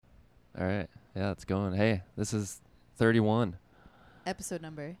All right. Yeah, it's going. Hey, this is 31. Episode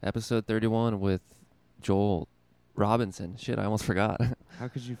number. Episode 31 with Joel Robinson. Shit, I almost forgot. How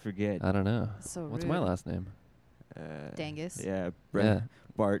could you forget? I don't know. So What's rude. my last name? Dangus. Yeah, Yeah.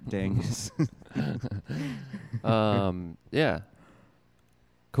 Bart Dangus. Yeah.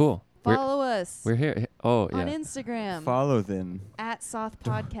 Cool. Follow us We're here. Oh, on yeah. Instagram Follow them. at Soth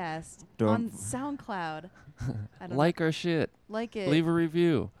Podcast don't- on SoundCloud. I don't Like our shit. like it. Leave a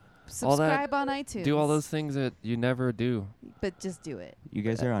review. all that- Subscribe on iTunes. Do all those things that you never do. but just do it. You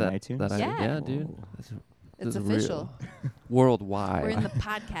guys are on That- iTunes? that I- Yeah. yeah, dude. Whoa. This It's is real. official. Worldwide. We're in the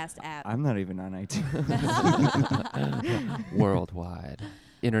podcast app. I'm not even on iTunes. Worldwide.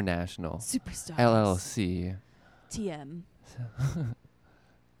 International. Superstars. LLC. TM.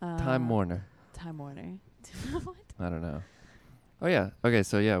 Time Warner. Time Warner. What? I don't know. Oh yeah. Okay,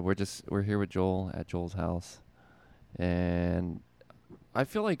 so yeah, we're here with Joel at Joel's house. And I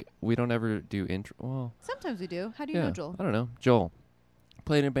feel like we don't ever do intro. Well, Sometimes we do. How do you yeah, know Joel? I don't know. Joel.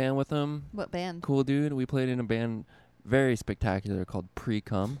 Played in a band with him. What band? Cool dude. We played in a band very spectacular called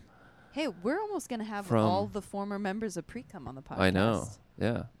Pre-Cum. Hey, we're almost going to have From- all the former members of Precum on the podcast. I know.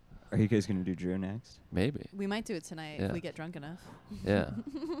 Yeah. Are you guys going to do Drew next? Maybe. We might do it tonight Yeah. if we get drunk enough. Yeah.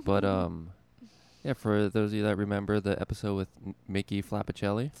 But yeah, for those of you that remember the episode with Mickey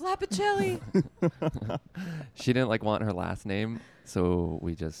Flappicelli, Flappicelli. she didn't want her last name, so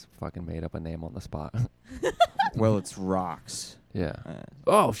we just fucking made up a name on the spot. Well, it's Rocks. Yeah. Uh,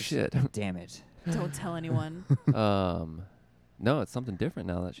 Oh shit. Damn it. Don't tell anyone. No, it's something different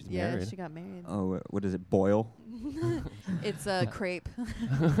now that she's Yeah, married. she got married. Oh, what is it? Boyle? It's a crepe.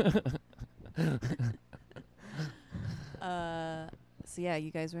 So yeah,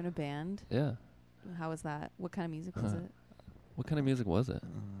 you guys were in a band. Yeah. How was that? What kind of music was Huh. it? What kind of music was it?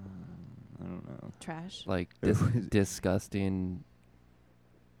 I don't know. Trash. Like It was- disgusting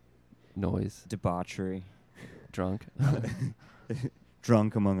noise, Debauchery. drunk,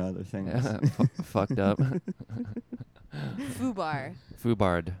 Drunk, among other things. yeah, fucked up, Fubar.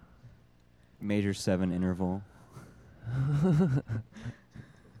 foobard. Major 7 interval.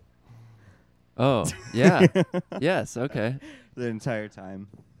 Oh, yeah. Yes, okay. The entire time,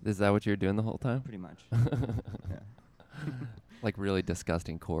 Is that what you're doing the whole time? pretty much. Yeah. Like really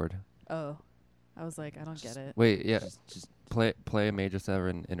disgusting chord. Oh, I was like, I don't get it. Wait, yeah. Just Play a major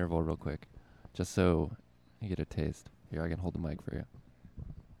 7 interval real quick, just so you get a taste. Here, I can hold the mic for you.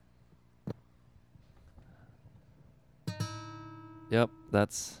 Yep,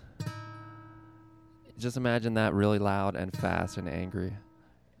 that's. Just imagine that really loud and fast and angry.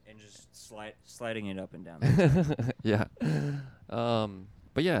 and just sliding it up and down. Yeah.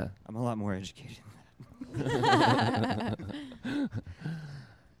 But yeah. I'm a lot more educated.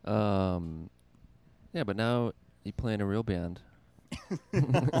 Yeah, but now you play in a real band.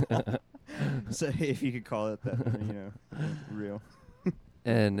 So if you could call it that, real.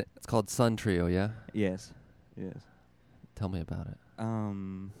 And it's called Sun Trio, yeah? Yes. Yes. Tell me about it.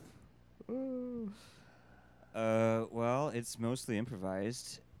 Well, it's mostly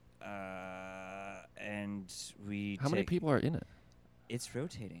improvised, and we. How many people are in it? It's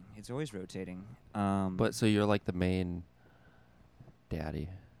rotating. It's always rotating. But so you're like the main daddy.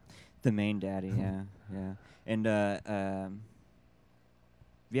 the main daddy, yeah, yeah, and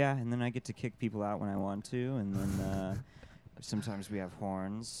yeah, and then I get to kick people out when I want to, and then sometimes we have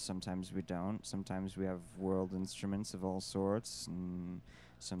horns, sometimes we don't, sometimes we have world instruments of all sorts, and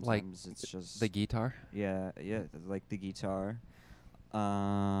sometimes it's just The guitar? yeah, like the guitar,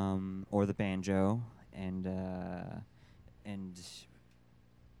 or the banjo, and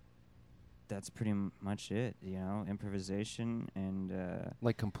that's pretty much it, improvisation and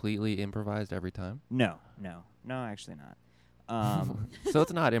Like completely improvised every time? no, actually not. So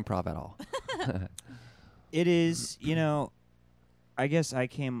it's not improv at all. It is, I guess I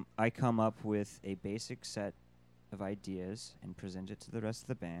come up with a basic set of ideas and present it to the rest of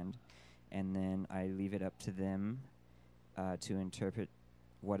the band, and then I leave it up to them to interpret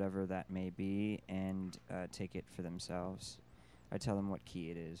whatever that may be and take it for themselves. I tell them what key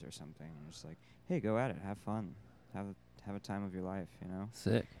it is or something. I'm just like, hey, go at it, have fun, have a time of your life,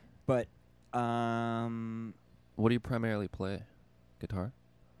 Sick. But What do you primarily play? Guitar?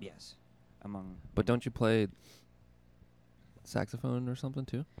 yes, among. But don't you play saxophone or something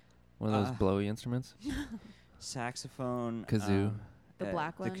too? One of those blowy instruments? Saxophone, Kazoo. The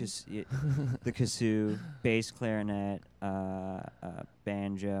black one? The kazoo, bass clarinet,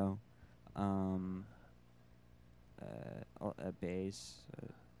 banjo, a bass.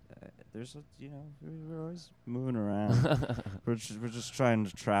 There's we're always moving around. we're just trying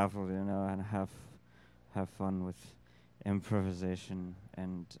to travel, and have fun with improvisation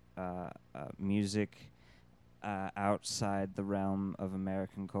and music outside the realm of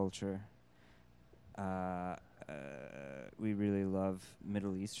American culture. We really love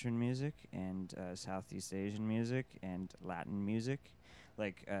Middle Eastern music and Southeast Asian music and Latin music.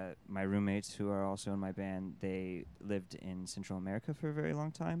 Like my roommates who are also in my band, they lived in Central America for a very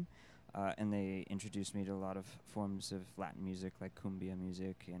long time, and they introduced me to a lot of forms of Latin music, like cumbia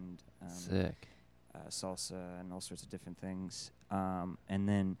music and Sick. Salsa and all sorts of different things. And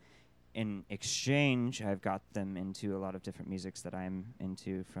then in exchange, I've got them into a lot of different musics that I'm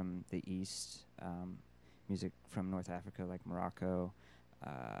into from the East, music from North Africa, like Morocco,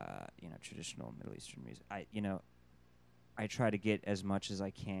 traditional Middle Eastern music. I try to get as much as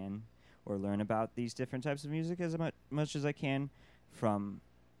I can or learn about these different types of music as much as I can from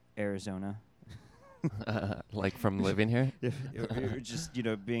Arizona. Like from living here? Or just,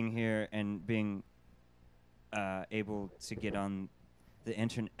 being here and being able to get on the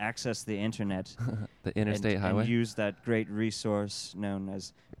internet, access the internet. The interstate highway? And use that great resource known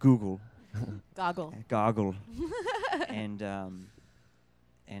as Google. Goggle. and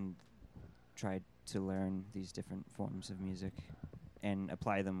try to learn these different forms of music and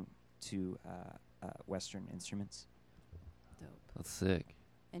apply them to Western instruments. Dope. That's sick.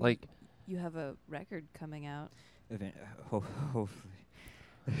 And Like, you have a record coming out. Hopefully.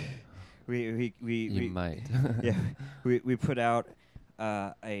 we might. yeah, we put out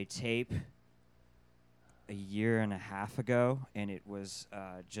a tape a year and a half ago, and it was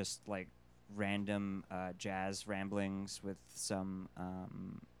just like random jazz ramblings with some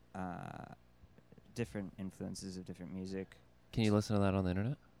different influences of different music. Can you listen to that on the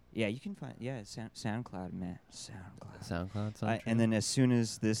internet? Yeah, you can find SoundCloud, man. SoundCloud. And then as soon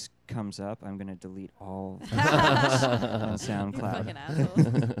as this comes up, I'm gonna delete all on SoundCloud. You fucking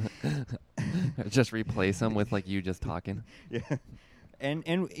asshole. Just replace them with like you just talking. Yeah, and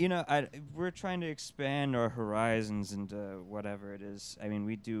we're trying to expand our horizons into whatever it is. I mean,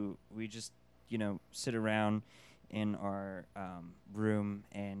 we just sit around in our room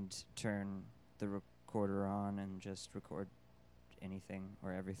and turn the recorder on and just record anything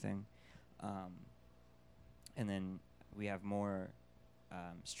or everything, and then we have more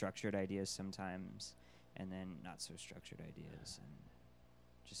structured ideas sometimes, and then not so structured ideas, and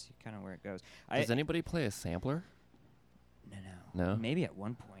just kind of where it goes. Does anybody play a sampler? No? Maybe at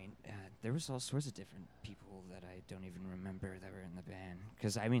one point there was all sorts of different people that I don't even remember that were in the band,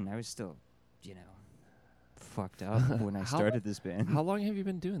 because I was still fucked up when I started this band. How long have you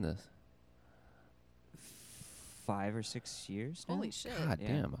been doing this? 5 or 6 years now? Holy shit. God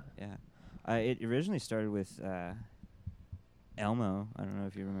damn. Yeah. It originally started with Elmo. I don't know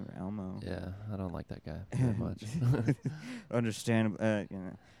if you remember Elmo. Yeah, I don't like that guy very much. Understandable.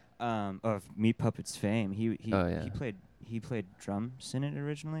 Of Meat Puppets fame. He played drums in it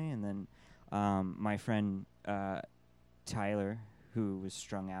originally, and then my friend Tyler, who was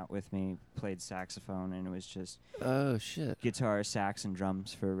strung out with me, played saxophone, and it was just guitar, sax, and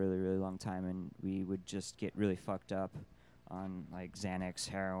drums for a really, really long time, and we would just get really fucked up on like Xanax,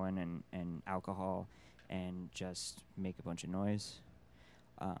 heroin, and alcohol, and just make a bunch of noise,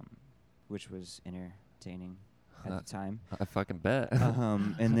 which was entertaining at the time. I fucking bet.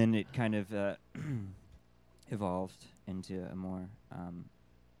 And then it kind of evolved into a more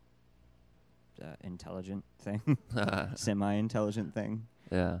intelligent thing, semi-intelligent thing.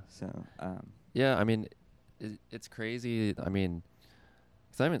 Yeah. So. Yeah, I mean, it's crazy. I mean,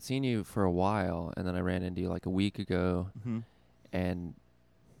 because I haven't seen you for a while, and then I ran into you like a week ago, and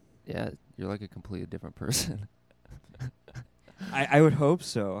yeah, you're like a completely different person. I would hope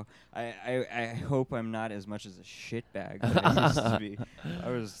so. I hope I'm not as much as a shitbag that I used to be.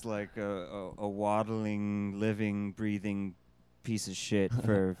 I was like a waddling, living, breathing piece of shit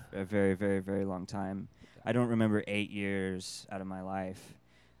for a very, very, very long time. I don't remember 8 years out of my life.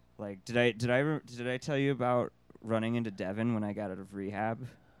 Like, did I tell you about running into Devin when I got out of rehab,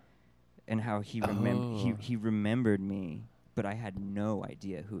 and how he remembered me, but I had no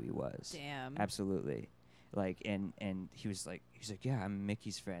idea who he was. Damn. Absolutely. Like, and he's like, yeah, I'm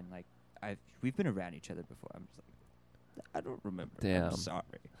Mickey's friend. Like, we've been around each other before. I'm just like, I don't remember. Damn. I'm sorry.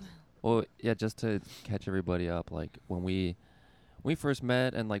 Well, yeah, just to catch everybody up, like when we first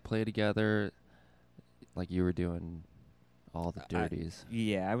met and like played together, like you were doing all the dirties.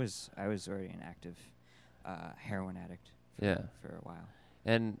 I was already an active heroin addict. For a while.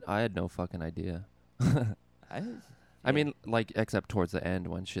 And I had no fucking idea. I mean, like, except towards the end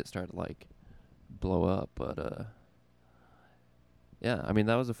when shit started like blow up, but yeah, I mean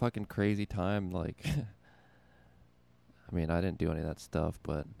that was a fucking crazy time. Like, I mean, I didn't do any of that stuff,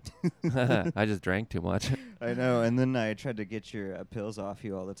 but I just drank too much. I know. And then I tried to get your pills off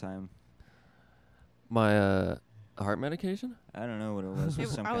you all the time. My heart medication? I don't know what it was. It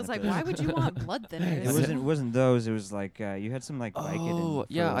was some I kind was of like, pill. why would you want blood thinners? It wasn't those. It was like you had some like Vicodin. Oh, for a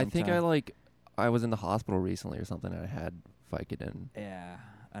yeah. I long think time. I was in the hospital recently or something, and I had Vicodin. Yeah,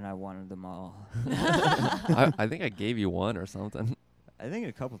 and I wanted them all. I think I gave you one or something. I think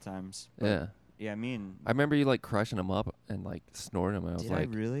a couple times. but Yeah. Yeah, I mean, I remember you like crushing them up and like snorting them. And I was Did I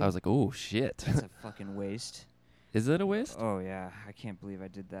like, really? I was like, oh shit. that's a fucking waste. Is it a waste? Oh yeah, I can't believe I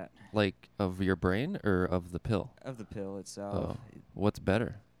did that. Like of your brain or of the pill? Of the pill itself, Oh. What's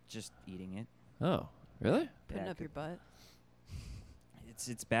better? just eating it. Oh, really? Putting Yeah, up your butt.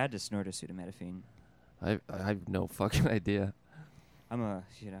 It's bad to snort acetaminophen. I have no fucking idea. I'm a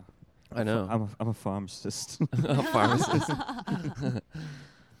I know. I'm a pharmacist. A pharmacist.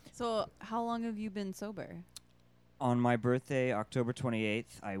 So, how long have you been sober? On my birthday, October 28th,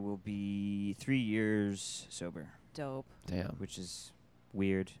 I will be 3 years sober, Dope. Damn. which is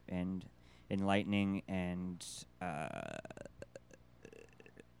weird and enlightening, and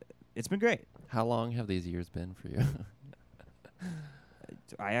it's been great. How long have these years been for you?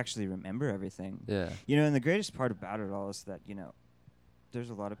 I actually remember everything. Yeah. And the greatest part about it all is that, there's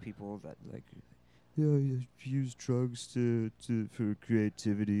a lot of people that like, yeah, you use drugs for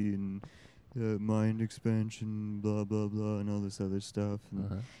creativity and mind expansion, blah blah blah, and all this other stuff.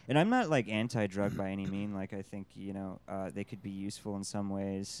 Uh-huh. And I'm not like anti-drug by any mean. Like I think they could be useful in some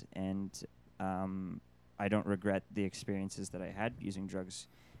ways, and I don't regret the experiences that I had using drugs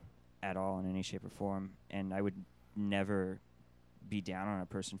at all in any shape or form. And I would never be down on a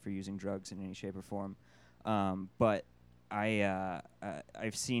person for using drugs in any shape or form. But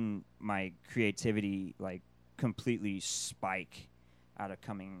I've seen my creativity like completely spike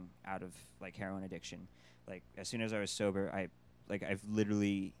coming out of like heroin addiction. Like as soon as I was sober, I've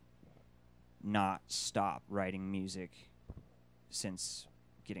literally not stopped writing music since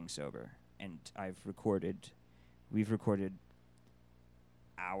getting sober, and we've recorded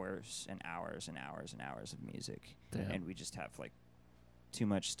hours and hours and hours and hours of music. Damn. And we just have like too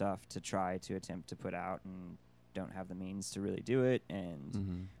much stuff to try to attempt to put out, and don't have the means to really do it,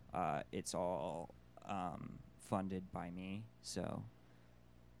 and it's all funded by me. So,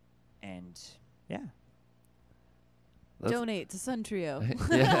 and yeah, That's- Donate to Sun Trio.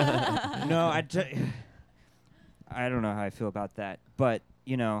 Yeah. no, I don't know how I feel about that, but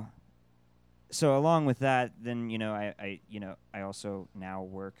so along with that, then I also now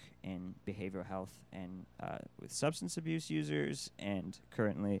work in behavioral health and with substance abuse users, and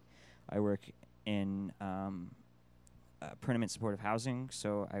currently I work in permanent supportive housing.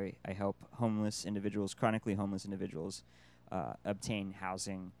 So I help chronically homeless individuals obtain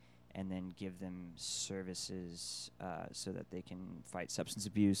housing, and then give them services so that they can fight substance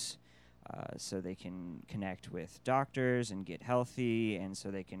abuse, so they can connect with doctors and get healthy, and so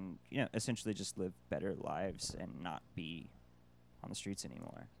they can essentially just live better lives and not be on the streets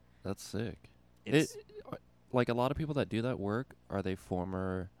anymore. That's sick. It's Like a lot of people that do that work, are they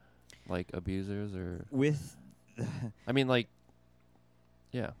former like abusers or? with I mean, like,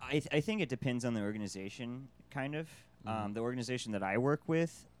 yeah. I think it depends on the organization, kind of. Mhm. The organization that I work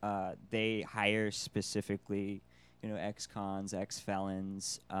with, they hire specifically, ex-cons,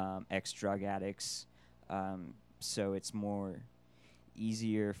 ex-felons, ex-drug addicts. So it's more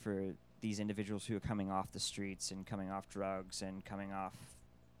easier for these individuals who are coming off the streets and coming off drugs and coming off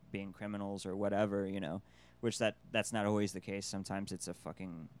being criminals or whatever, which that's not always the case. Sometimes it's a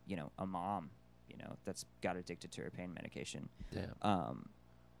fucking, a mom, that's got addicted to her pain medication. Damn.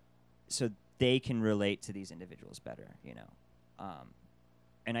 So they can relate to these individuals better,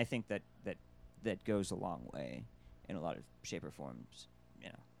 and I think that goes a long way in a lot of shape or forms,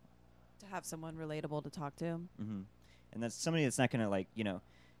 To have someone relatable to talk to. Mm-hmm. And that's somebody that's not gonna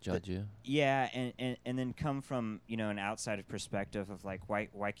Judge you. yeah, and then come from an outside perspective of like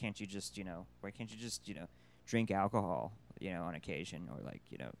why can't you just drink alcohol on occasion, or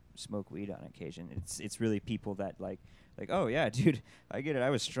smoke weed on occasion. It's really people that like oh yeah, dude, I get it.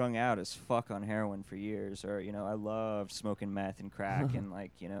 I was strung out as fuck on heroin for years, or I loved smoking meth and crack, and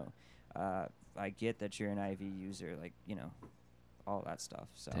I get that you're an IV user, all that stuff.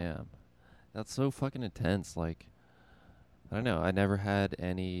 So Damn. That's so fucking intense. Like, I don't know. I never had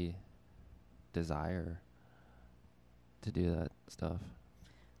any desire to do that stuff.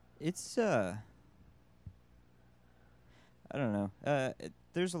 it's I don't know.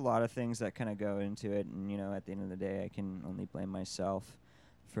 There's a lot of things that kind of go into it, and at the end of the day, I can only blame myself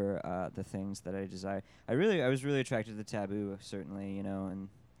for the things that I desire. I was really attracted to Taboo, certainly, and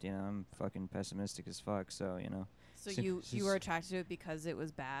I'm fucking pessimistic as fuck. So So So- you so you were s- attracted to it because it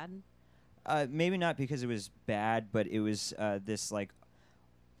was bad? Maybe not because it was bad, but it was this like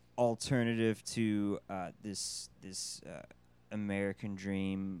alternative to this American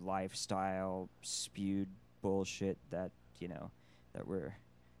dream lifestyle spewed bullshit that that we're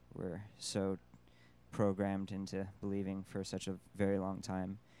so programmed into believing for such a very long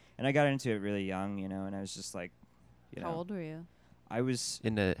time. And I got into it really young, and I was just like, How old were you? I was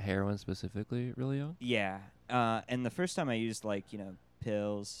Into heroin specifically, really young? yeah. And the first time I used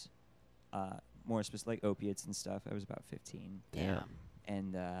pills, more specific like opiates and stuff, I was about 15. Damn.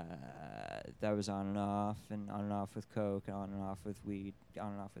 And that was on and off with coke, on and off with weed,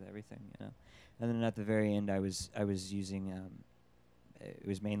 on and off with everything. And then at the very end, I was using it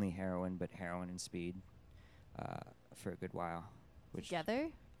was mainly heroin, but heroin and speed for a good while. Which Together?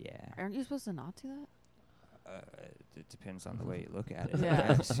 yeah, Aren't you supposed to not do that? it depends on the way you look at it. Yeah.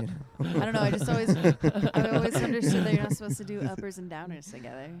 I guess, I don't know. I always understood that you're not supposed to do uppers and downers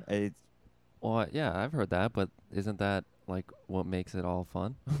together. It, Well, yeah, I've heard that, but isn't that like what makes it all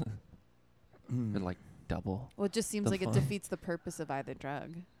fun? Or like double? Well, it just seems The like it fun. defeats the purpose of either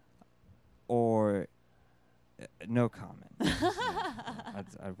drug. or no comment.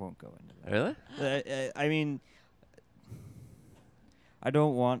 I won't go into that. Really? I mean, I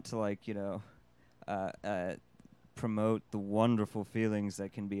don't want to promote the wonderful feelings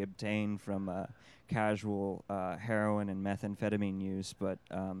that can be obtained from casual heroin and methamphetamine use, but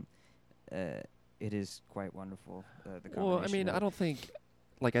it is quite wonderful. The Well, I combination mean, of I it. don't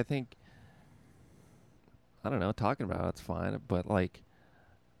think, I don't know, talking about it's fine, but I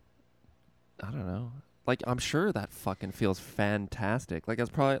don't know. I'm sure that fucking feels fantastic. It's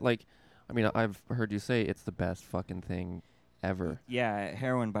probably, I mean, I've heard you say it's the best fucking thing ever. Yeah,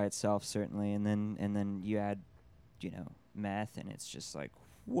 heroin by itself certainly, and then you add, meth, and it's just like,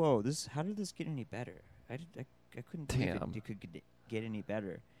 whoa! How did this get any better? I couldn't believe Damn. it could get any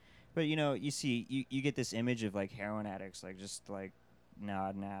better. But you see, you get this image of heroin addicts just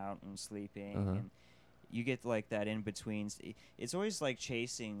nodding out and sleeping, Uh-huh. and you get that in between. It's always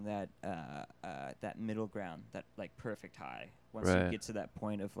chasing that that middle ground, that perfect high. Once you Right. get to that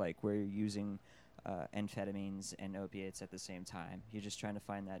point of where you're using amphetamines and opiates at the same time, you're just trying to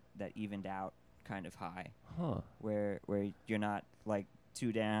find that evened out kind of high, Huh. where you're not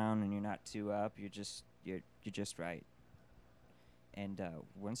too down and you're not too up. You're just right. And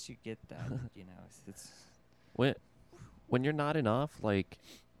once you get that, it's When you're not enough, are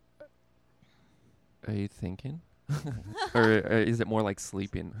you thinking? or is it more like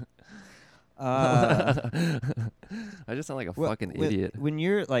sleeping? I just sound like a fucking idiot. When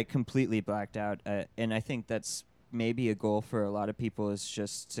you're completely blacked out, and I think that's maybe a goal for a lot of people, is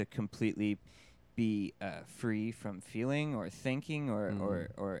just to completely be free from feeling or thinking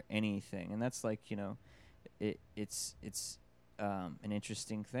or anything. And that's it's an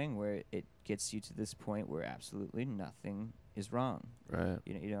interesting thing where it gets you to this point where absolutely nothing is wrong. Right.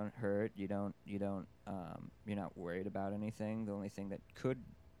 You don't hurt. You don't. You're not worried about anything. The only thing that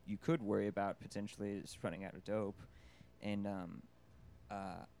you could worry about potentially is running out of dope, and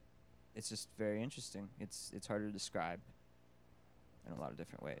it's just very interesting. It's hard to describe in a lot of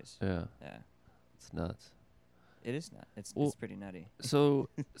different ways. Yeah. Yeah, It's nuts. it is not. It's Well- pretty nutty. So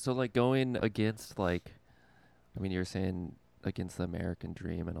going against I mean, you're saying against the American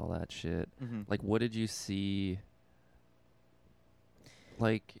dream and all that shit. Mm-hmm. What did you see?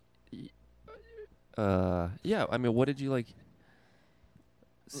 Yeah. I mean, what did you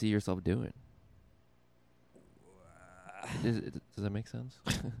see yourself doing? Does that make sense?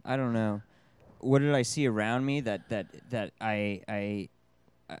 I don't know. What did I see around me that I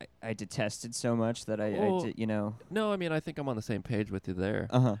detested so much that I Well- did, No, I mean, I think I'm on the same page with you there.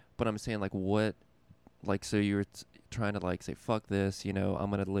 Uh-huh. But I'm saying what, so you were trying to say, fuck this, I'm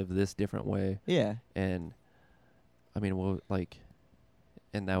gonna live this different way, Yeah. and I mean,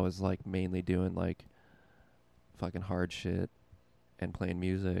 and that was mainly doing fucking hard shit and playing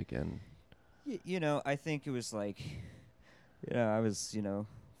music and I think it was I was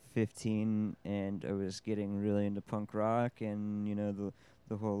 15 and I was getting really into punk rock and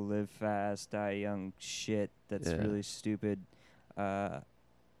the whole live fast die young shit that's Yeah. really stupid,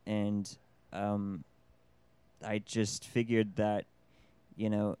 and I just figured that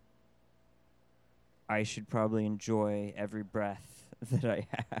I should probably enjoy every breath that I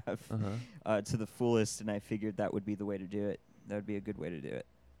have to the fullest, and I figured that would be the way to do it. That would be a good way to do it.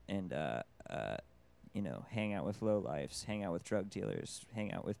 And hang out with lowlifes, hang out with drug dealers,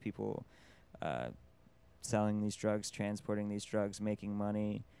 hang out with people selling these drugs, transporting these drugs, making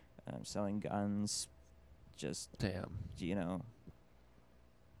money, selling guns. Just damn.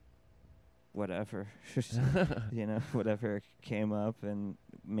 whatever, whatever came up and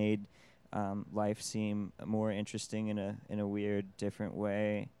made life seem more interesting in a weird, different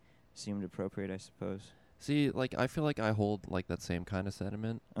way seemed appropriate, I suppose. See, like, I feel like I hold, like, that same kind of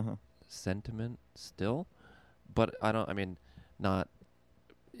Uh-huh. sentiment still, but I mean, not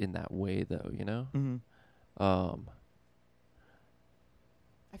in that way, though, you know? Mm-hmm.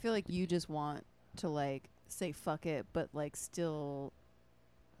 I feel like you just want to like say fuck it, but like still,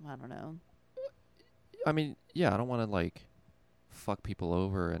 I don't know. I mean, yeah, I don't want to, like, fuck people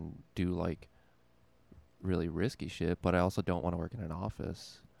over and do, like, really risky shit, but I also don't want to work in an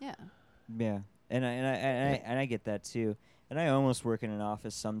office. Yeah. Yeah, and I get that too. And I almost work in an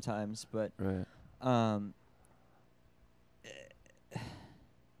office sometimes, but Right.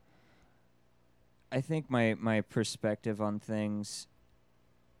 I think my perspective on things,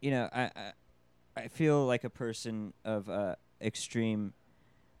 I feel like a person of extreme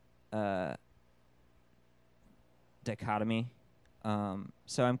dichotomy.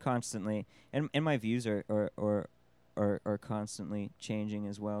 So I'm constantly and my views are constantly changing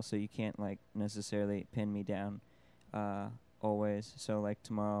as well. So you can't like necessarily pin me down always. So like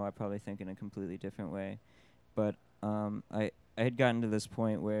tomorrow I probably think in a completely different way. But I had gotten to this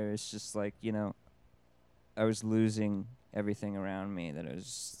point where it's just like, I was losing everything around me that it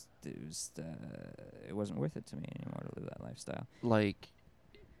wasn't worth it to me anymore to live that lifestyle. Like,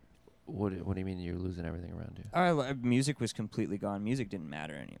 what do you mean you're losing everything around you? Music was completely gone. Music didn't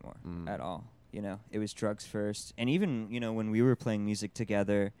matter anymore at all. It was drugs first. And even, when we were playing music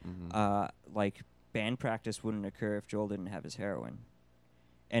together, like band practice wouldn't occur if Joel didn't have his heroin.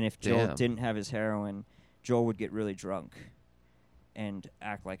 And if Joel didn't have his heroin, Joel would get really drunk and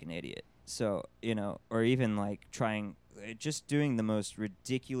act like an idiot. So, or even like just doing the most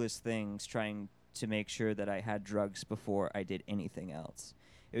ridiculous things, trying to make sure that I had drugs before I did anything else.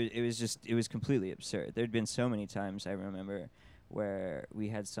 It was completely absurd. There'd been so many times I remember where we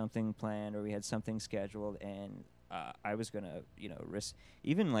had something planned or we had something scheduled and I was going to, risk,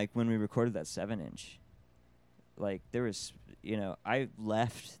 even like when we recorded that 7-inch, like there was, I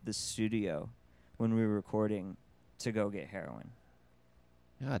left the studio when we were recording to go get heroin.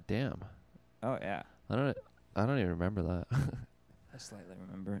 God damn. Oh yeah. I don't even remember that. I slightly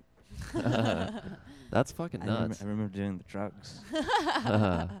remember it. That's fucking nuts. I remember doing the drugs.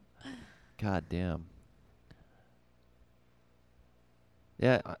 God damn.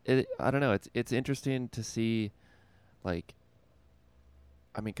 Yeah, I don't know. It's interesting to see, like,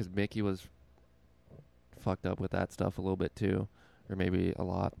 I mean, 'cause Mickey was fucked up with that stuff a little bit too, or maybe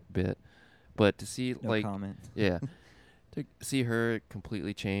a bit, but to see No like, comment. yeah, to see her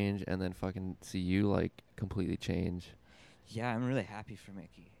completely change and then fucking see you like completely change. Yeah, I'm really happy for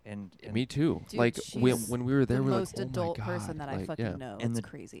Mickey. And Me too. Dude, like she's when we were there, the we were most like, oh adult my God. person that I Like, fucking yeah. know. And It's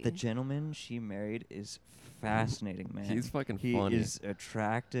crazy. the gentleman she married is fascinating, man. He's fucking he funny. He is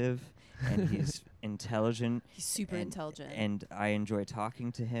attractive and he's intelligent. He's super intelligent. And I enjoy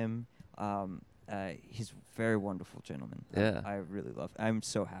talking to him. He's a very wonderful gentleman. Yeah. I really love. I'm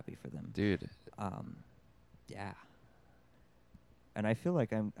so happy for them. Dude. Yeah. And I feel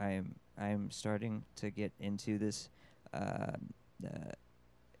like I'm starting to get into this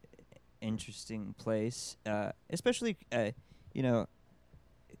interesting place, especially it's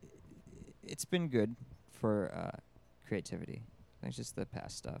been good for creativity. It's just the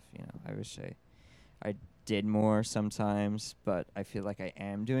past stuff, I wish I did more sometimes, but I feel like I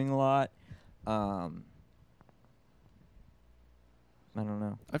am doing a lot. I don't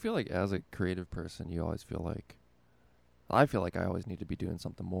know. I feel like as a creative person, you always feel like, I feel like I always need to be doing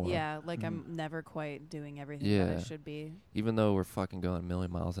something more. Yeah, like I'm never quite doing everything that I should be. Even though we're fucking going a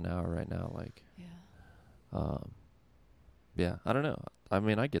million miles an hour right now, like, yeah, I don't know. I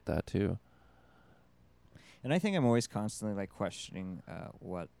mean, I get that too. And I think I'm always constantly like questioning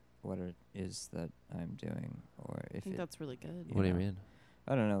what it is that I'm doing, or if I think that's really good. What do you mean?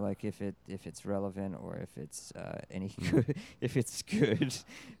 I don't know, like if it's relevant or if it's any good, if it's good.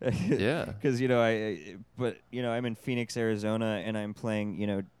 Yeah. Because I'm in Phoenix, Arizona, and I'm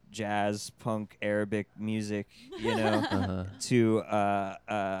playing jazz, punk, Arabic music, to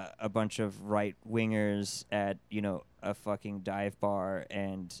a bunch of right wingers at a fucking dive bar,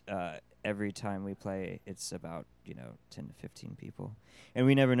 and every time we play, it's about 10 to 15 people, and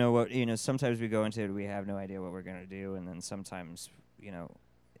we never know what Sometimes we go into it, we have no idea what we're gonna do, and then sometimes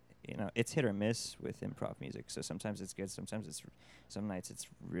it's hit or miss with improv music. So sometimes it's good, sometimes some nights it's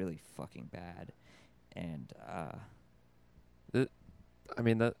really fucking bad, and I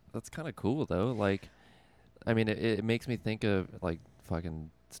mean that's kind of cool though. Like, I mean it makes me think of like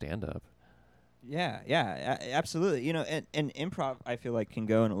fucking stand up. Yeah, absolutely. You know, and improv, I feel like, can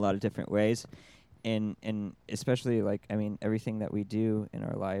go in a lot of different ways, and especially like, I mean, everything that we do in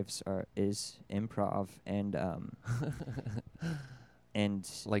our lives is improv, and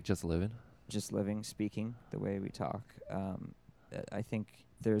Like just living. just living, speaking, the way we talk. I think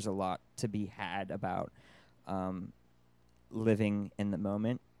there's a lot to be had about living in the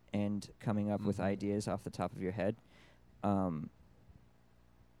moment and coming up with Mhm. ideas off the top of your head.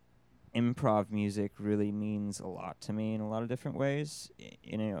 Improv music really means a lot to me in a lot of different ways.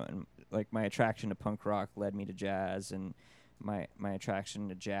 You know, and like my attraction to punk rock led me to jazz, and my attraction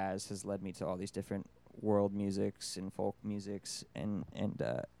to jazz has led me to all these different world musics and folk musics and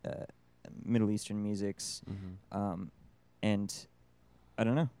Middle Eastern musics. Mm-hmm. And I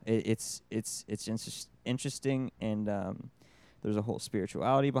don't know, it's interesting, and there's a whole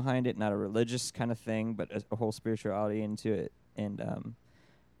spirituality behind it, not a religious kind of thing, but a whole spirituality into it, and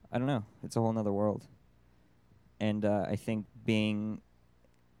I don't know, it's a whole nother world. And I think being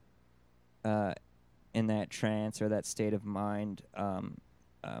in that trance or that state of mind,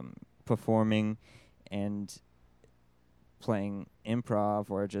 performing and playing improv,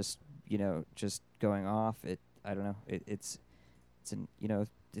 or just, you know, just going off it, I don't know, it's you know,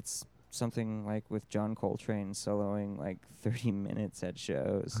 it's something like with John Coltrane soloing like 30 minutes at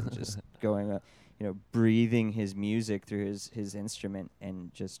shows and just going you know, breathing his music through his instrument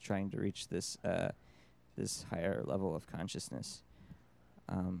and just trying to reach this this higher level of consciousness.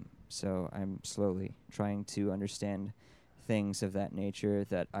 So I'm slowly trying to understand things of that nature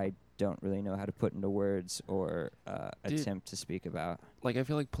that I don't really know how to put into words or attempt to speak about. Like, I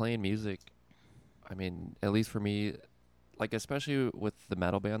feel like playing music, I mean, at least for me, like, especially with the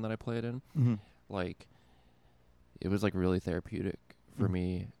metal band that I played in, Mm-hmm. like, it was, like, really therapeutic for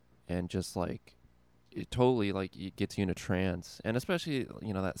me, and just, like, it totally, like, it gets you in a trance, and especially,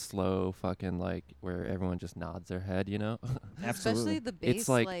 you know, that slow fucking, like, where everyone just nods their head, you know? Especially the bass, It's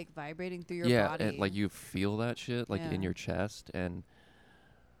like- like vibrating through your Yeah, body. and, like, you feel that shit, like, in Yeah. your chest, and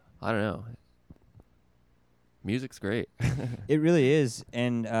I don't know. Music's great. It really is,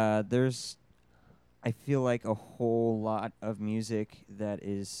 and there's, I feel like, a whole lot of music that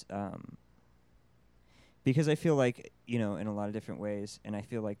is, because I feel like, you know, in a lot of different ways, and I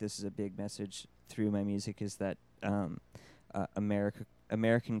feel like this is a big message through my music, is that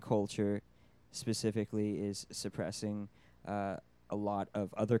American culture specifically is suppressing a lot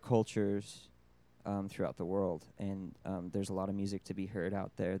of other cultures throughout the world, and there's a lot of music to be heard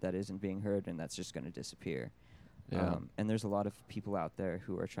out there that isn't being heard, and that's just going to disappear. Yeah. And there's a lot of people out there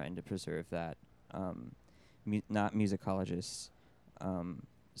who are trying to preserve that, not musicologists.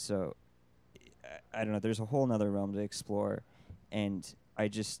 So I don't know. There's a whole nother realm to explore, and I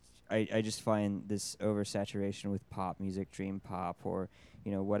just find this oversaturation with pop music, dream pop, or,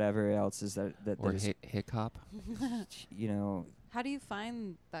 you know, whatever else is that Or is, hip hop. you know, How do you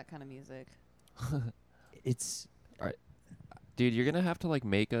find that kind of music? it's Dude, you're gonna have to, like,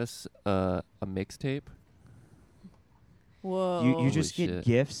 make us a mixtape. Whoa. you Holy just get shit.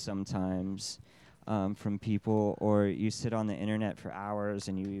 gifts sometimes from people, or you sit on the internet for hours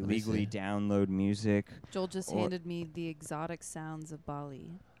and you me illegally see. download music, Joel just or- handed me the exotic sounds of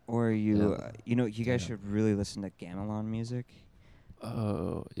Bali. or you Yeah. you know, you guys Yeah. should really listen to gamelan music.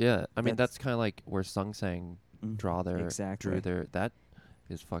 Oh, yeah. I mean, That's- that's kind of like where Sung Sang Mhm. drew Exactly. their. That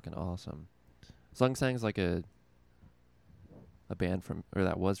is fucking awesome. Sung Sang's like a band from, or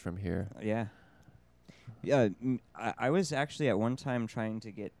that was from here. Yeah. Yeah, I was actually at one time trying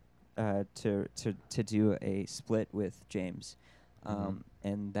to get to do a split with James, Mhm.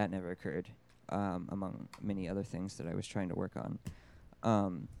 and that never occurred, among many other things that I was trying to work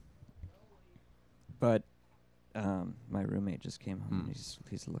on. But my roommate just came home. And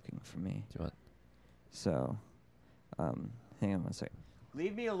he's looking for me. Do you want? So, hang on one second.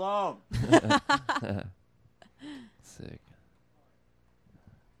 Leave me alone. Sick.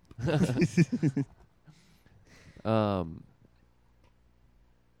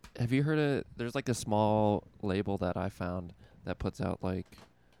 Have you heard of? There's like a small label that I found that puts out like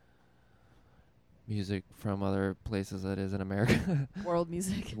music from other places that is in America. World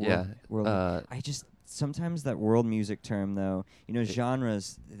music. Yeah. World I just sometimes that world music term, though, you know,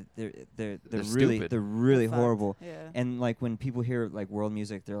 genres, they're They're really stupid. they're really Fucked. horrible. Yeah. And like when people hear like world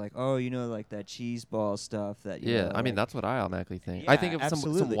music, they're like, oh, you know, like that cheese ball stuff that. You Yeah, know, I mean like- that's what I automatically think. I think Yeah, of some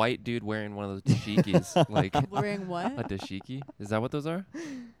absolutely. white dude wearing one of those dashikis, like Wearing a what? dashiki. Is that what those are?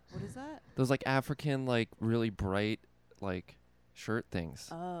 What is that? Those like African, like really bright, like shirt things.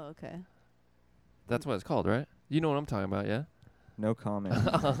 Oh, okay. That's what it's called, right? You know what I'm talking about, yeah? No comment.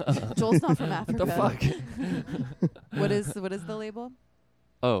 Joel's not from Africa. The fuck? What is the label?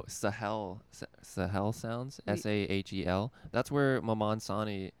 Oh, Sahel Sounds, Wait. Sahel. That's where Maman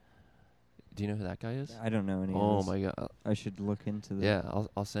Sani. Do you know who that guy is? I don't know any Oh of this. my god. I should look into the. Yeah,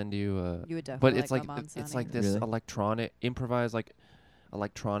 I'll send you. You would But definitely it's like Maman it's Sani. like this Really? electronic improvised like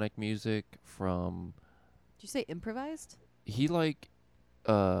electronic music from Did you say improvised? he like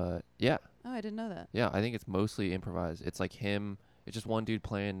yeah. Oh, I didn't know that. Yeah, I think it's mostly improvised. It's like him. It's just one dude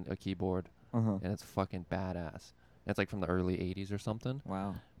playing a keyboard, Uh-huh. and it's fucking badass. It's like from the early '80s or something.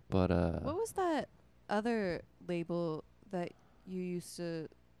 Wow. But What was that other label that you used to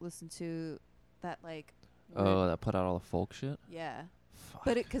listen to? That like. oh, that put out all the folk shit. Yeah, Fuck.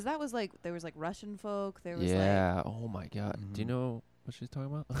 but because that was like there was like Russian folk. There was Yeah. Oh my god. Do you Mhm. know what she's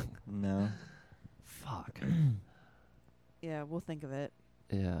talking about? No. Fuck. yeah, we'll think of it.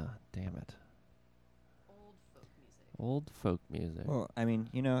 Yeah. Damn it. Old folk music. Old folk music. Well, I mean,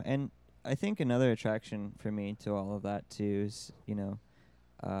 and I think another attraction for me to all of that too is,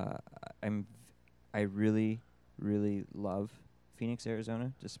 uh, I really, really love Phoenix,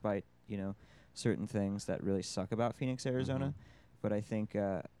 Arizona, despite certain things that really suck about Phoenix, Arizona. Mhm. But I think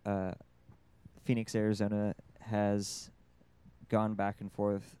Phoenix, Arizona has gone back and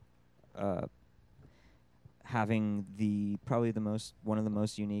forth, having probably one of the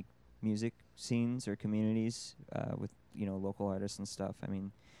most unique music scenes or communities with local artists and stuff. I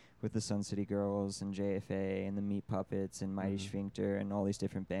mean, with the Sun City Girls and JFA and the Meat Puppets and Mighty Mhm. Sphincter and all these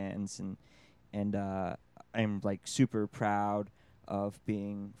different bands, and I'm like super proud of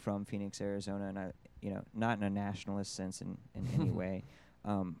being from Phoenix, Arizona, and I not in a nationalist sense in any way,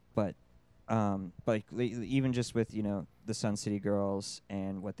 but even just with the Sun City Girls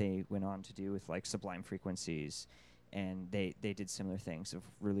and what they went on to do with like Sublime Frequencies, and they did similar things of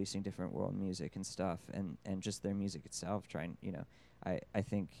releasing different world music and stuff, and just their music itself trying I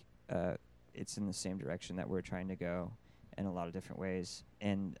think it's in the same direction that we're trying to go in a lot of different ways.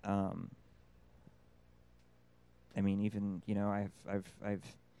 And I mean, even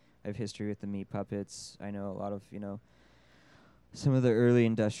I've history with the Meat Puppets. I know a lot of some of the early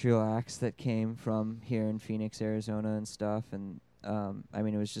industrial acts that came from here in Phoenix, Arizona, and stuff. And I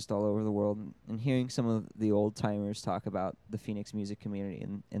mean, it was just all over the world. And hearing some of the old timers talk about the Phoenix music community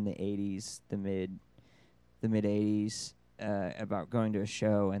in the '80s, the mid '80s, about going to a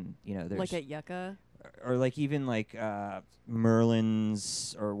show, and there's Like at Yucca. or like even like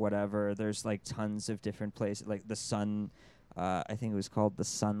Merlin's or whatever. There's like tons of different places, like the Sun. I think it was called the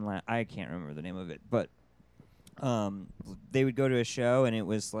Sunland. I can't remember the name of it, but they would go to a show, and it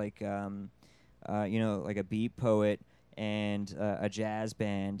was like like a beat poet and a jazz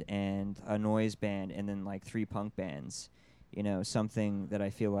band and a noise band, and then like 3 punk bands. Something that I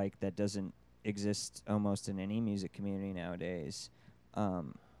feel like that doesn't exist almost in any music community nowadays,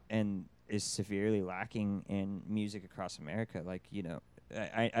 and is severely lacking in music across America. Like,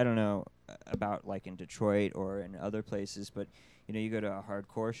 I don't know about like in Detroit or in other places, but you go to a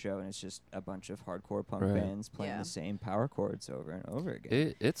hardcore show and it's just a bunch of hardcore punk Right. bands playing Yeah. the same power chords over and over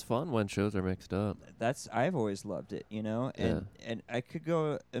again. It's fun when shows are mixed up. I've always loved it, and I could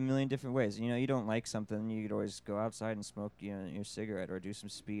go a million different ways. You don't like something, you could always go outside and smoke, your cigarette or do some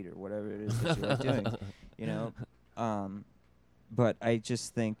speed or whatever it is that you like doing, But I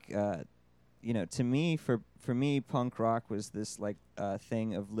just think, to me, for me, punk rock was this like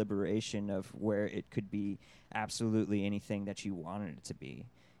thing of liberation, of where it could be absolutely anything that you wanted it to be.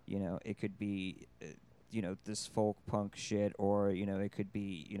 It could be this folk punk shit, or it could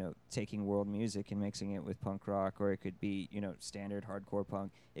be taking world music and mixing it with punk rock, or it could be standard hardcore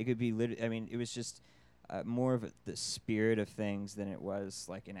punk. It could be I mean, it was just more of the spirit of things than it was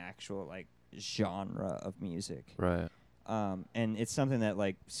like an actual like genre of music. Right. And it's something that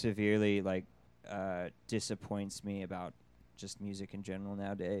like severely like disappoints me about just music in general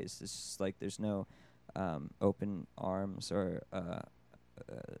nowadays. It's just like there's no open arms, or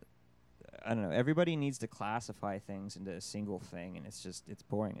I don't know. Everybody needs to classify things into a single thing, and it's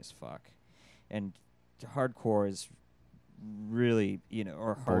boring as fuck. And hardcore is really,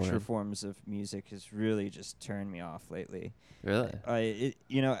 or harsher Boring. forms of music has really just turned me off lately. Really? I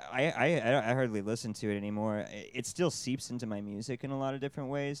hardly listen to it anymore. It still seeps into my music in a lot of different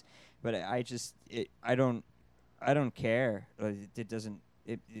ways, but I don't care. It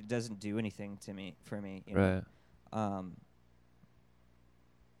doesn't do anything for me. Right.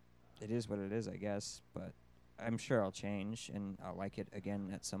 It is what it is, I guess, but I'm sure I'll change and I'll like it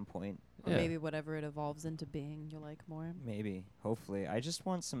again at some point. Or Yeah. maybe whatever it evolves into being, you'll like more. Maybe, hopefully. I just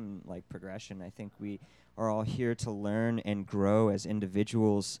want some like progression. I think we are all here to learn and grow as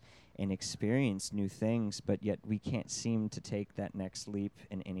individuals and experience new things, but yet we can't seem to take that next leap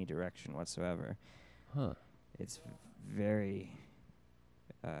in any direction whatsoever. Huh. It's very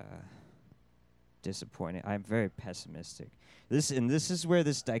disappointed. I'm very pessimistic. This is where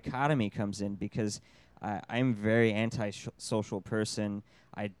this dichotomy comes in, because I'm a very anti-social person.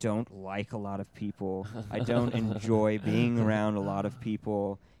 I don't like a lot of people. I don't enjoy being around a lot of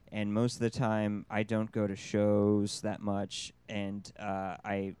people, and most of the time I don't go to shows that much, and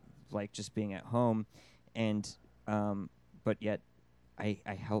I like just being at home, and but yet I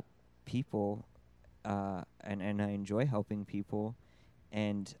help people, and I enjoy helping people.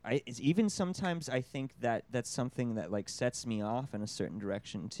 And it's even sometimes I think that that's something that like sets me off in a certain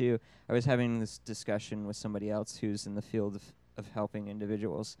direction too. I was having this discussion with somebody else who's in the field of helping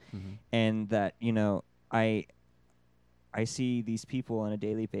individuals, and that I see these people on a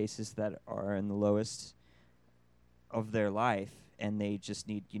daily basis that are in the lowest of their life, and they just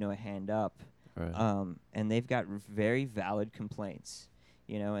need a hand up, Right. and they've got very valid complaints,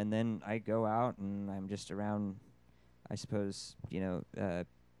 and then I go out and I'm just around, I suppose,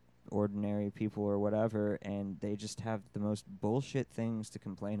 ordinary people or whatever, and they just have the most bullshit things to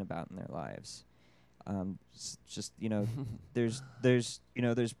complain about in their lives.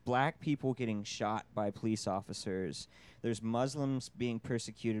 There's black people getting shot by police officers. There's Muslims being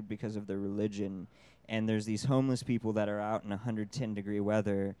persecuted because of their religion, and there's these homeless people that are out in 110-degree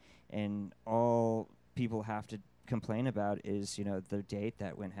weather, and all people have to complain about is their date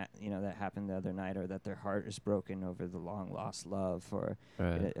that that happened the other night, or that their heart is broken over the long lost love, or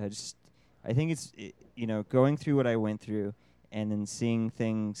Right. I think it's going through what I went through, and then seeing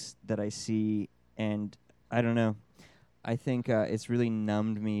things that I see, and I don't know, I think it's really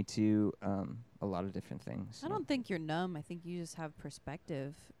numbed me to a lot of different things. I don't think you're numb. I think you just have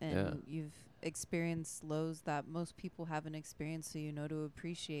perspective, and Yeah. you've experienced lows that most people haven't experienced, so you know to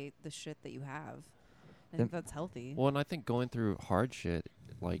appreciate the shit that you have. I think that's healthy. Well, and I think going through hard shit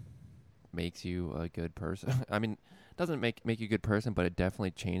like makes you a good person. I mean, doesn't make you a good person, but it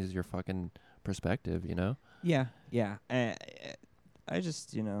definitely changes your fucking perspective. Yeah. I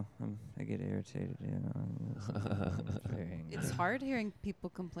just, I get irritated, It's hard hearing people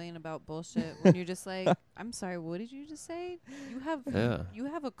complain about bullshit when you're just like, I'm sorry, what did you just say? Yeah. You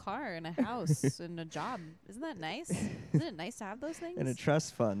have a car and a house and a job. Isn't that nice? Isn't it nice to have those things? And a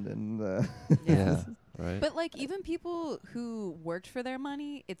trust fund, and Yeah. Right. But like even people who worked for their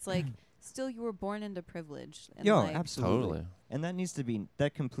money, it's like still you were born into privilege. And like, absolutely. Totally. And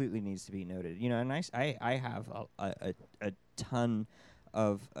that completely needs to be noted. And I have a ton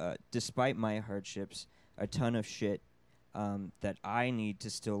of, despite my hardships, a ton of shit that I need to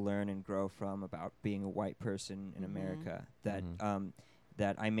still learn and grow from about being a white person in America. That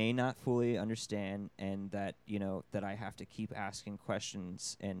that I may not fully understand, and that that I have to keep asking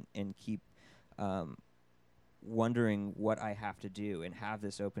questions and keep wondering what I have to do, and have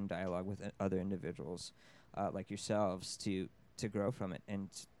this open dialogue with other individuals like yourselves to grow from it. And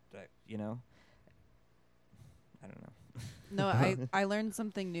I don't know. No, I learn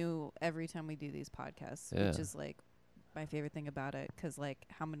something new every time we do these podcasts, Yeah. which is like my favorite thing about it. 'Cause like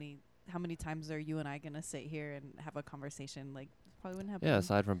how many times are you and I gonna sit here and have a conversation? Like probably wouldn't happen. Yeah.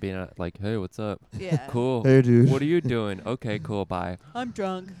 Aside from being like, hey, what's up? Yeah. Cool. Hey, dude. What are you doing? Okay, cool. Bye. I'm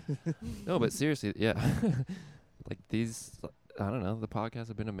drunk. No, but seriously, yeah. Like these, I don't know. The podcasts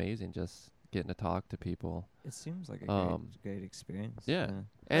have been amazing. Just getting to talk to people. It seems like a great experience. Yeah.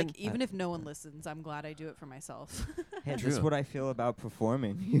 And Like even if no one listens, I'm glad I do it for myself. Hey, that's True. what I feel about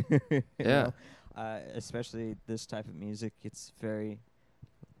performing. you Yeah. know? Especially this type of music. It's very,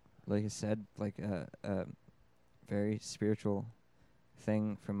 like I said, like a very spiritual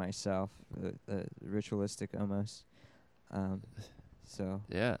thing for myself, ritualistic almost. So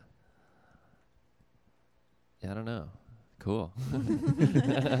yeah. Yeah, I don't know. Cool.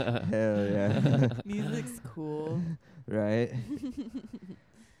 hell yeah, Music's cool. right?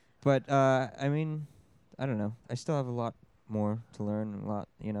 But I mean, I don't know. I still have a lot more to learn, and a lot.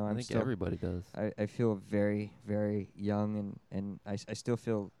 I I'm think still. everybody does. I feel very, very young, and I still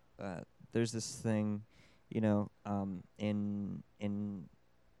feel there's this thing, in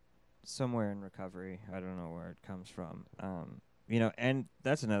somewhere in recovery. I don't know where it comes from. And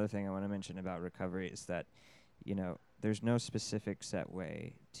that's another thing I want to mention about recovery is that, there's no specific set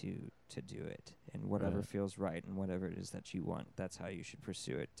way to do it, and whatever Right. feels right and whatever it is that you want, that's how you should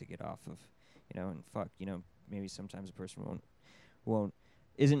pursue it to get off of, and fuck, maybe sometimes a person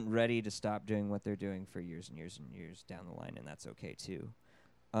isn't ready to stop doing what they're doing for years and years and years down the line, and that's okay too.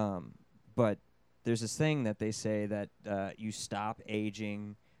 But there's this thing that they say that you stop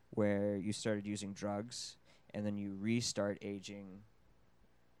aging where you started using drugs, and then you restart aging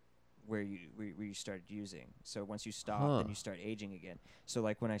where you started using. So once you stop, then you start aging again. So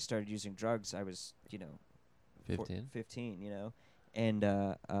like when I started using drugs, I was 15. 15, And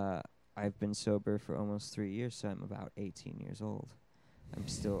I've been sober for almost 3 years, so I'm about 18 years old. I'm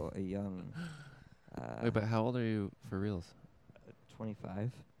still a young. Wait, but how old are you for reals?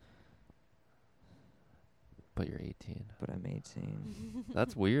 25, But you're 18. but I'm 18.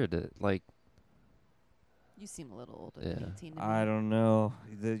 That's weird. Like, You seem a little older Yeah. than 18 to I me. don't know.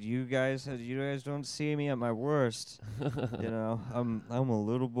 You guys don't see me at my worst. I'm a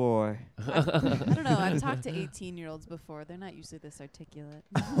little boy. I don't know. I've talked to 18-year-olds before. They're not usually this articulate.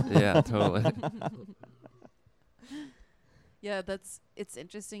 yeah, totally. Yeah, it's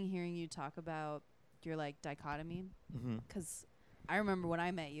interesting hearing you talk about your like dichotomy, Mm-hmm. 'cause I remember when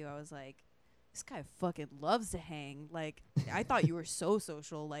I met you, I was like, this guy fucking loves to hang. Like, I thought you were so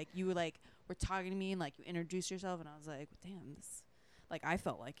social. Like, you were like were talking to me and like you introduced yourself, and I was like, damn, this. Like, I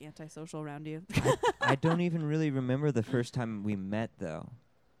felt like antisocial around you. I don't even really remember the first time we met, though.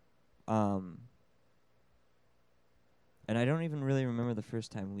 And I don't even really remember the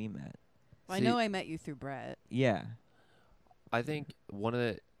first time we met. Well, I know I met you through Brett. Yeah. I think one of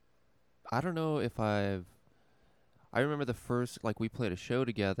the, I don't know if I remember the first, like, we played a show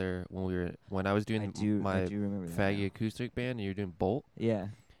together when I was doing I my do remember that. faggy now. acoustic band, and you were doing Bolt, Yeah.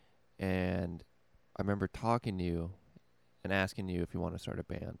 and I remember talking to you and asking you if you want to start a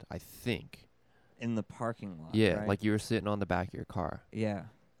band. I think. In the parking lot. Yeah, right? like you were sitting on the back of your car. Yeah.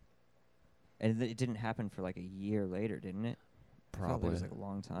 And it didn't happen for like a year later, didn't it? I felt like Probably. it was like a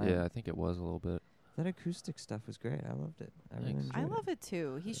long time. Yeah, I think it was a little bit. That acoustic stuff was great. I loved it. I really Thanks. enjoyed I love it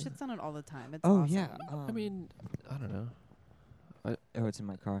too. He shits on it all the time. It's Oh awesome. yeah. I mean, I don't know. Oh, it's in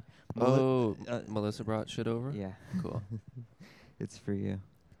my car. Oh, uh, Melissa brought shit over? Yeah. Cool. It's for you.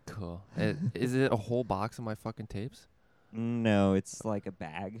 Cool. Is it a whole box of my fucking tapes? No, it's like a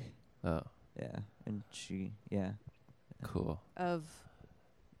bag. Oh, Yeah. And yeah. cool. Of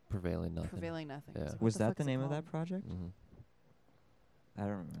Prevailing nothing. Prevailing Nothing. Yeah. So what Was that fuck the is it name of that called? project? Mm-hmm. I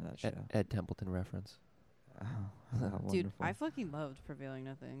don't remember that show. Ed Templeton reference. Oh, how Dude, wonderful. I fucking loved Prevailing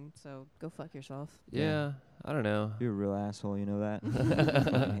Nothing, so go fuck yourself. Yeah, I don't know. You're a real asshole, you know that?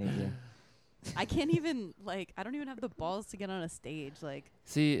 I hate you. I can't even, like, I don't even have the balls to get on a stage. Like,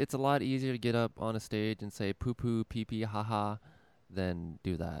 See, it's a lot easier to get up on a stage and say poo poo, pee pee, ha ha, than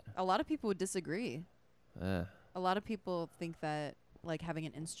do that. a lot of people would disagree. Eh. A lot of people think that, like, having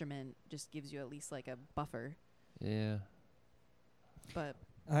an instrument just gives you at least, like, a buffer. Yeah. But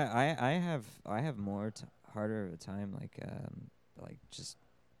I have more harder of a time like just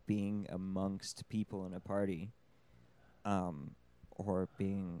being amongst people in a party, or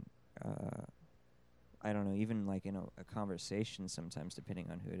being I don't know, even like in a conversation sometimes, depending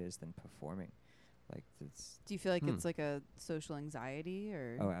on who it is, than performing. Like it's do you feel like Hmm. it's, like, a social anxiety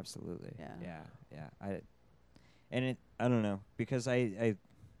or? oh absolutely Yeah. yeah I don't know, because I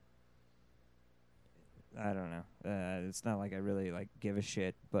don't know. It's not like I really like give a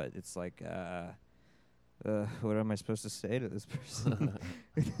shit, but it's like, what am I supposed to say to this person?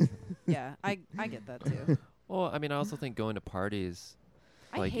 Yeah, I get that too. Well, I mean, I also think going to parties,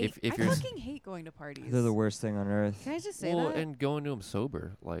 I like hate. if I you're fucking hate going to parties. They're the worst thing on earth. Can I just say well, that? and going to them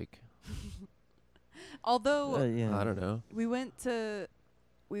sober, like Although Yeah. I don't know. we went to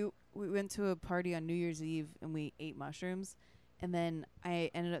we went to a party on New Year's Eve and we ate mushrooms, and then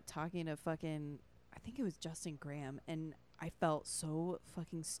I ended up talking to fucking, I think it was Justin Graham, and I felt so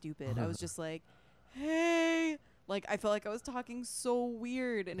fucking stupid. I was just like, hey, like I felt like I was talking so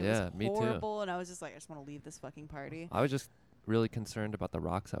weird, and it Yeah, was me too. horrible, and I was just like, I just want to leave this fucking party. I was just really concerned about the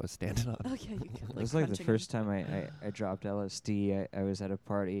rocks I was standing on. Oh yeah, you kept, It like, was like the crunching first them. time I dropped LSD. I was at a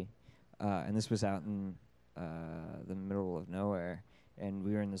party, and this was out in the middle of nowhere, and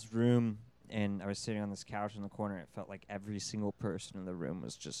we were in this room, and I was sitting on this couch in the corner. It felt like every single person in the room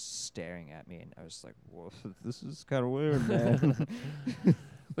was just staring at me, and I was like, "Whoa, this is kind of weird, man."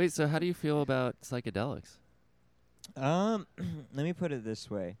 Wait, so how do you feel about psychedelics? Let me put it this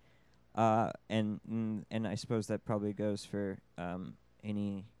way, and I suppose that probably goes for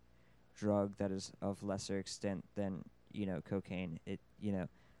any drug that is of lesser extent than cocaine.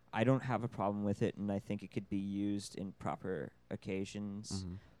 I don't have a problem with it, and I think it could be used in proper occasions.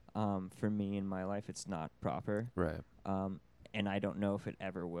 Mm-hmm. For me in my life, it's not proper, Right. and I don't know if it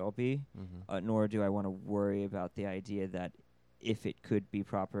ever will be. Mm-hmm. Nor do I want to worry about the idea that if it could be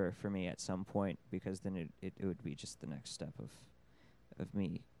proper for me at some point, because then it would be just the next step of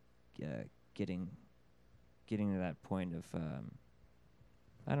me getting to that point of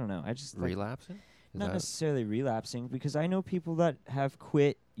I don't know. I just like, Relapsing? Is not that- necessarily relapsing, because I know people that have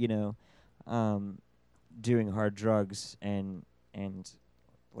quit, doing hard drugs and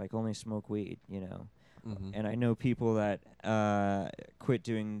like only smoke weed, Mhm. and I know people that quit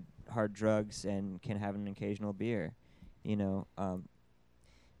doing hard drugs and can have an occasional beer, you know,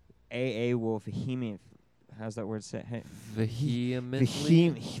 AA will how's that word say? Vehemently.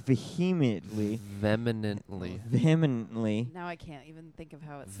 Vehemently. Vehemently. Now I can't even think of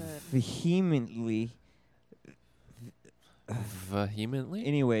how it's said. Vehemently. Vehemently. I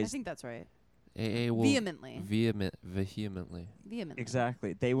Anyways, think that's right. AA will Vehemently. vehemently. Vehemently.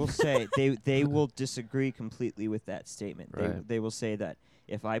 exactly. They will say they will disagree completely with that statement. Right. They will say that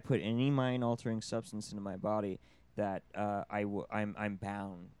if I put any mind-altering substance into my body, that I'm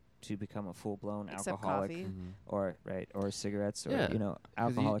bound to become a full-blown Except alcoholic, coffee. or alcoholic, Yeah, or 'Cause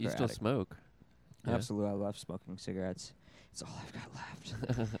alcoholic you or still addict. smoke. Yeah. Absolutely, I love smoking cigarettes. It's all I've got left.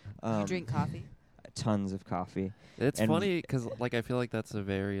 You drink coffee? Tons of coffee. It's And- funny 'cause like I feel like that's a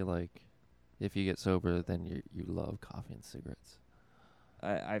very like, if you get sober, then you love coffee and cigarettes.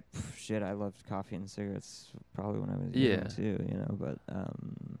 I loved coffee and cigarettes probably when I was Yeah. young too,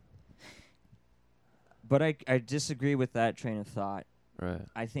 but I disagree with that train of thought. Right.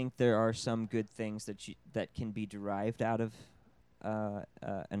 I think there are some good things that can be derived out of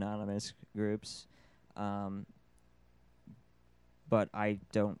anonymous groups, but I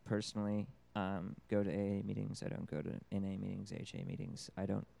don't personally go to AA meetings. I don't go to NA meetings, HA meetings. I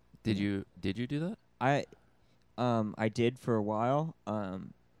don't. Did you do that? I did for a while,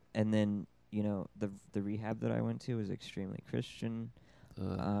 and then the rehab that I went to was extremely Christian.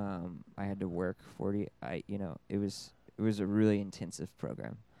 I had to work 40. It was a really intensive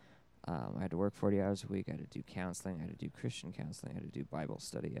program. I had to work 40 hours a week. I had to do counseling. I had to do Christian counseling. I had to do Bible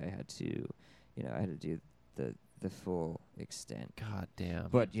study. I had to do the full extent. God damn.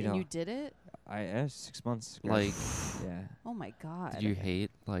 But And you did it? 6 months ago. Like, yeah. Oh my god. did you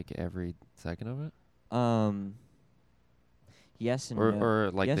hate like every second of it, Yes and or no.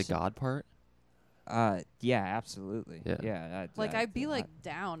 or like Yes the God part? Yeah, absolutely. Yeah. Yeah. Like I'd be I- like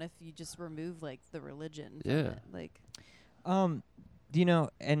down if you just remove like the religion from Yeah. it. Like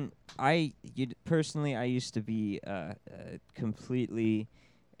And personally, I used to be completely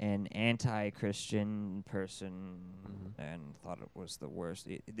an anti-Christian person and thought it was the worst.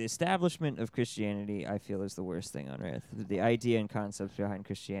 The establishment of Christianity, I feel, is the worst thing on earth. The idea and concepts behind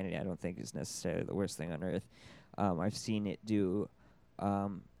Christianity, I don't think is necessarily the worst thing on earth. I've seen it do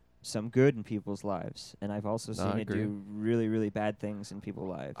some good in people's lives, and I've also No, seen I it agree. do really, really bad things in people's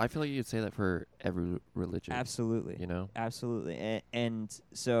lives. I feel like you'd say that for every religion. Absolutely. You know. Absolutely. And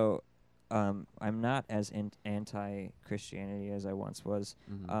so I'm not as anti-Christianity as I once was.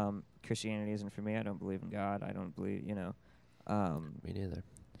 Mhm. Christianity isn't for me. I don't believe in God. I don't believe, Me neither.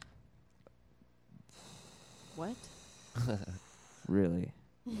 what? really.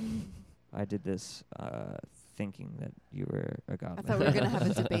 I did this thinking that you were a god. I thought we were gonna have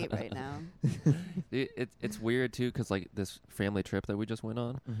a debate right now. It's weird too, 'cause like this family trip that we just went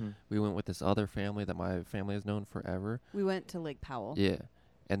on, we went with this other family that my family has known forever. We went to Lake Powell. Yeah,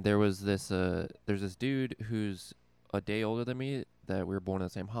 and there's this dude who's a day older than me that we were born in the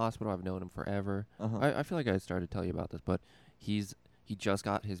same hospital. I've known him forever. Uh-huh. I feel like I started to tell you about this, but he just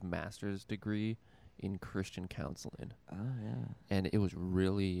got his master's degree in Christian counseling, Oh, yeah. and it was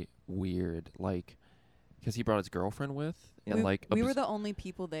really weird, like, 'cause he brought his girlfriend with, and like we were the only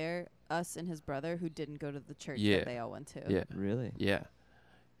people there, us and his brother, who didn't go to the church Yeah. that they all went to. yeah. Really? Yeah.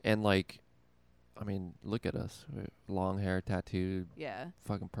 And like, I mean, look at us. Long hair, tattooed, Yeah.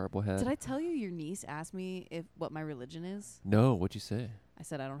 fucking purple head. Did I tell you your niece asked me what my religion is? No, what'd you say? I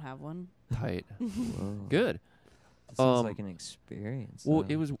said I don't have one. Tight. Whoa. Good. That sounds Um, like an experience. Well, though.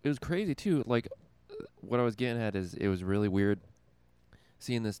 it was crazy too. Like, what I was getting at is it was really weird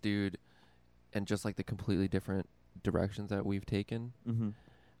seeing this dude and just like the completely different directions that we've taken. Mhm.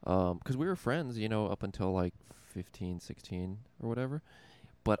 'Cause we were friends, up until like 15, 16 or whatever.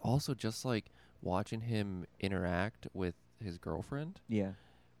 But also just like watching him interact with his girlfriend, Yeah.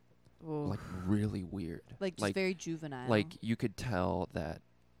 Ooh. like really weird. Like just very juvenile. Like you could tell that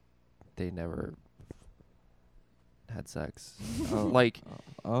they never had sex. Oh. Like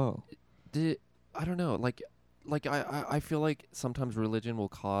Oh. I don't know. Like I feel like sometimes religion will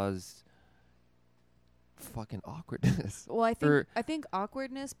cause fucking awkwardness. well, or- I think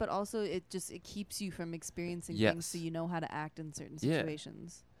awkwardness, but also it keeps you from experiencing things, so Yes. you know how to act in certain Yeah.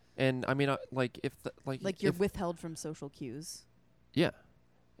 situations. And I mean, like if Like you're if- withheld from social cues. yeah,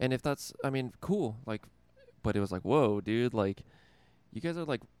 and if that's, I mean, cool. Like, but it was like, whoa, dude. Like, you guys are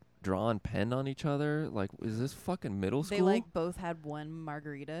like drawn pen on each other. Like, is this fucking middle school? They like both had one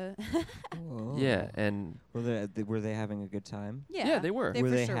margarita. Whoa. Yeah, and Were they having a good time? Yeah, they were. They Were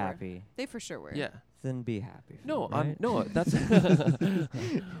for they sure happy? They for sure were. yeah. Then be happy. For No, them, right? no. That's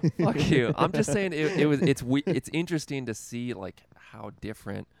fuck you. I'm just saying it's interesting to see like how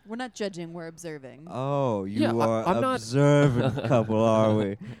different. We're not judging. We're observing. Oh, you Yeah, are I'm not- observant couple, are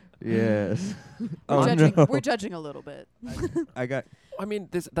we? Yes. We're, Oh judging, no. we're judging a little bit. I got. I mean,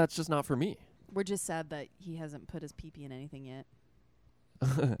 that's just not for me. We're just sad that he hasn't put his pee-pee in anything yet.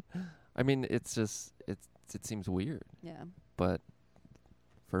 I mean, it's just it seems weird, Yeah. but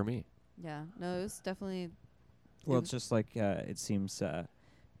for me, Yeah. No, it was definitely. Well, it it's just like it seems. I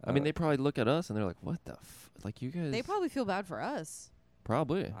mean, they probably look at us and they're like, "What the like you guys?" They probably feel bad for us.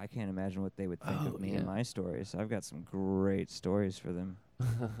 probably. I can't imagine what they would think Oh, of me yeah. and my stories. I've got some great stories for them.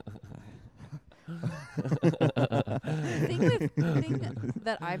 The thing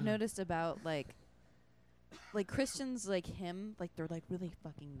that I've noticed about like Christians like him, like they're like really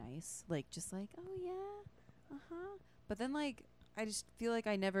fucking nice, like just like, oh yeah, but then like I just feel like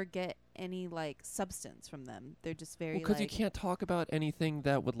I never get any like substance from them. They're just very Because like, you can't talk about anything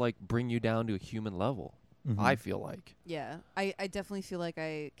that would like bring you down to a human level. I feel like. yeah, I definitely feel like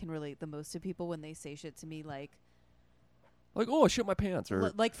I can relate the most to people when they say shit to me like Oh, I shit my pants,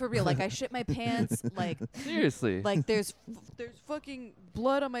 or like for real, like I shit my pants, like seriously. like there's fucking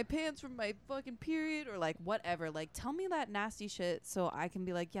blood on my pants from my fucking period, or like whatever. Like tell me that nasty shit so I can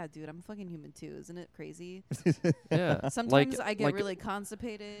be like, yeah, dude, I'm a fucking human too. Isn't it crazy? yeah. Sometimes like, I get like, really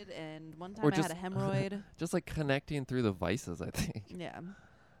constipated, and one time Or I had just- a hemorrhoid. just like connecting through the vices. I think. Yeah.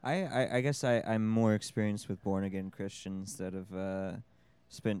 I guess I'm more experienced with born again Christians that have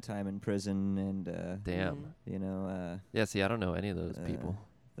spent time in prison and Damn. Mm. you know Yeah. See, I don't know any of those people.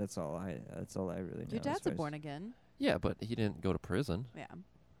 that's all I really know. Your as dad's far a as- born again. Yeah, but he didn't go to prison. Yeah.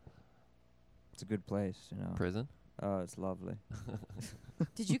 It's a good place, you know. Prison. Oh, it's lovely.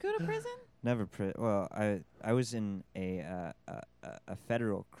 Did you go to prison? Never well, I was in a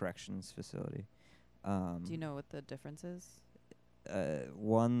federal corrections facility. Do you know what the difference is?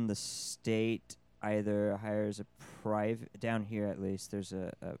 One, the state either hires a private, down here at least, there's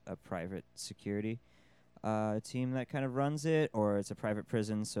a private security team that kind of runs it, or it's a private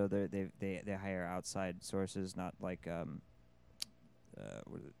prison, so they hire outside sources, not like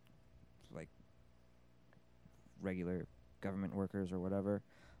what is it, like regular government workers or whatever.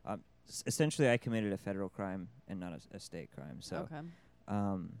 Essentially, I committed a federal crime and not a state crime. So Okay.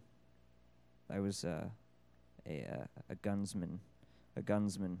 I was a gunsman. A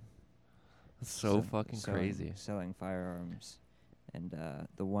gunsman. So fucking crazy. Selling firearms, and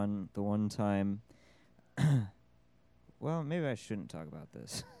the one time. Well, maybe I shouldn't talk about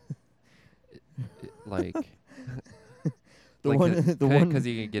this. Like. The like one, the one. because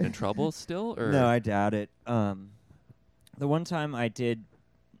you can get in trouble still, or No, I doubt it. The one time I did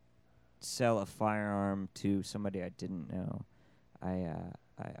sell a firearm to somebody I didn't know,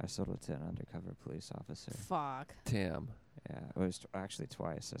 I sold it to an undercover police officer. Fuck. damn. Yeah, it was actually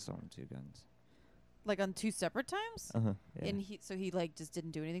twice. I sold him 2 guns. Like on 2 separate times? Uh-huh. Yeah. And so he like just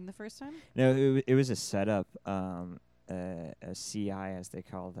didn't do anything the first time? No, it was a setup. A CI, as they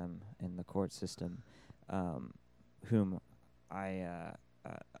call them in the court system, whom I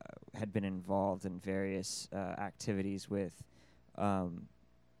had been involved in various activities with.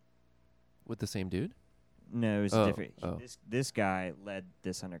 With the same dude. No, it was Oh, different. oh. This guy led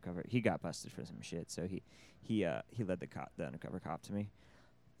this undercover. He got busted for some shit, so he led the undercover cop to me.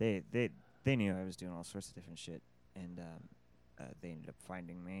 They knew I was doing all sorts of different shit, and they ended up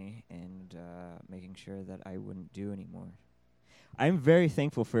finding me and making sure that I wouldn't do anymore. I'm very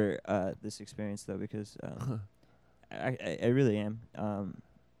thankful for this experience, though, because I really am,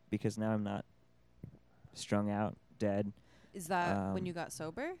 because now I'm not strung out, dead. Is that when Um, you got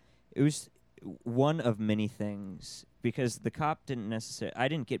sober? It was one of many things, because the cop didn't necessarily. I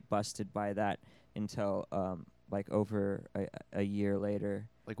didn't get busted by that until like over a year later.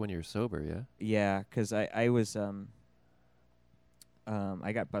 Like when you're sober, yeah. Yeah, 'cause I was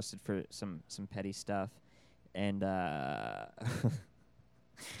I got busted for some petty stuff, and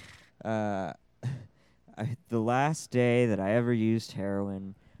the last day that I ever used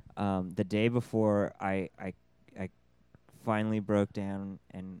heroin, the day before I finally broke down,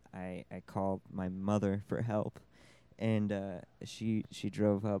 and I called my mother for help, and she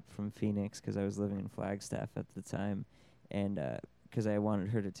drove up from Phoenix 'cause I was living in Flagstaff at the time, and 'cause I wanted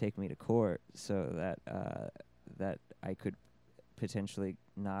her to take me to court so that that I could potentially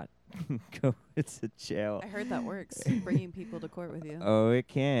not go to jail. I heard that works, bringing people to court with you. Oh, it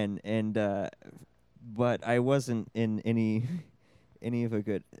can, and but I wasn't in any any of a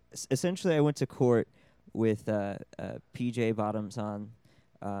good. Essentially, I went to court with PJ bottoms on,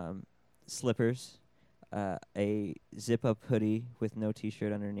 slippers, a zip-up hoodie with no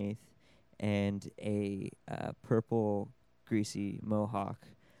T-shirt underneath, and a purple greasy mohawk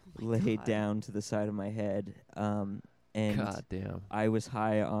laid God. down to the side of my head. And God damn. I was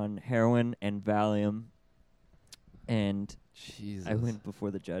high on heroin and Valium, and Jesus. I went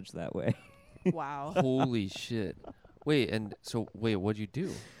before the judge that way. Wow. Holy shit. Wait, what'd you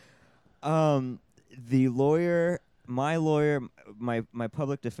do? The lawyer, my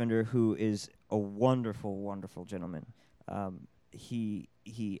public defender, who is a wonderful, wonderful gentleman, he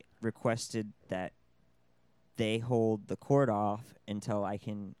requested that they hold the court off until I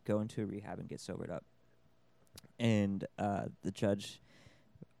can go into a rehab and get sobered up. And the judge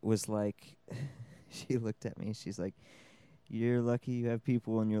was like, she looked at me, she's like, "You're lucky you have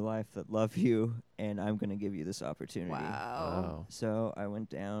people in your life that love you, and I'm going to give you this opportunity." Wow. So I went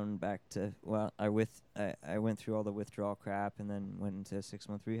down back to, I went through all the withdrawal crap and then went into a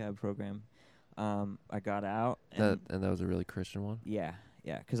 6-month rehab program. I got out. And That was a really Christian one? yeah,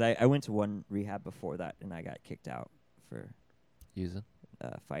 because I went to one rehab before that, and I got kicked out for Using?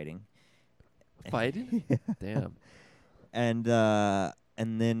 fighting. Fighting? Yeah. Damn. And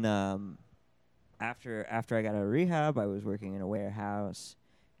then after I got out of rehab, I was working in a warehouse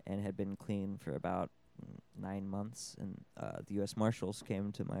and had been clean for about 9 months. And the U.S. Marshals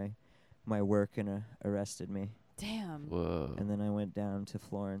came to my work and arrested me. Damn. Whoa. And then I went down to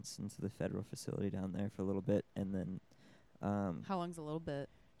Florence into the federal facility down there for a little bit, and then How long's a little bit?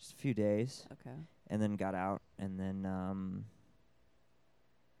 just a few days, Okay. and then got out, and then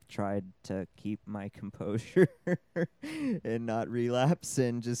tried to keep my composure and not relapse,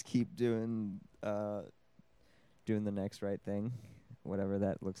 and just keep doing the next right thing, whatever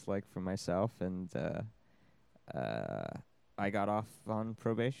that looks like for myself. And I got off on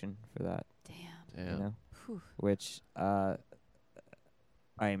probation for that. Damn. Damn. You know, Whew. which I'm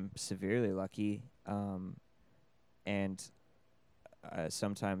severely lucky, and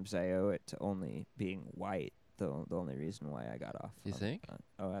sometimes I owe it to only being white. The only reason why I got off. You think?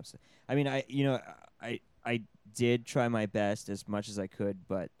 Oh, absolutely. I mean, I did try my best as much as I could,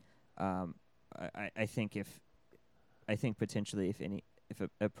 but I think potentially if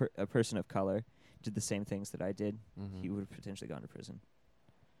a person of color did the same things that I did, Mhm. he would have potentially gone to prison,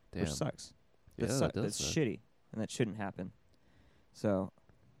 Damn. which sucks. Yeah, that does That's suck. shitty, and that shouldn't happen. So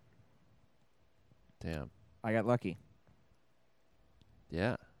Damn. I got lucky.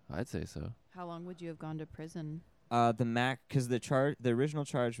 Yeah, I'd say so. How long would you have gone to prison? Because the original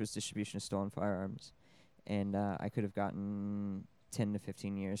charge was distribution of stolen firearms, and I could have gotten 10 to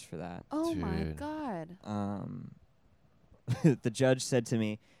 15 years for that. Oh my Dude. God. The judge said to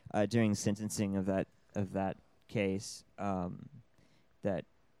me during sentencing of that case that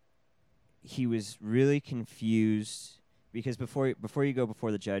he was really confused, because before you go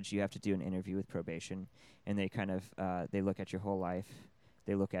before the judge, you have to do an interview with probation, and they kind of they look at your whole life.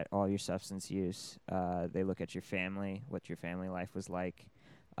 They look at all your substance use. They look at your family, what your family life was like,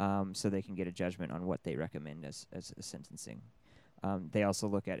 so they can get a judgment on what they recommend as a sentencing. They also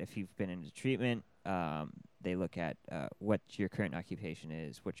look at if you've been into treatment. They look at what your current occupation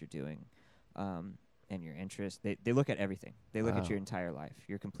is, what you're doing, and your interests. They look at everything. They look at Wow. your entire life,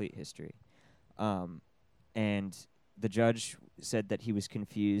 your complete history. And the judge said that he was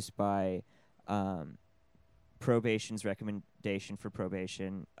confused by probation's recommendation for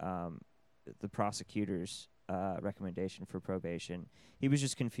probation, the prosecutor's recommendation for probation. He was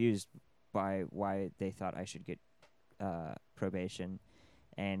just confused by why they thought I should get probation,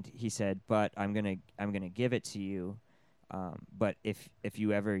 and he said, "But I'm gonna give it to you. But if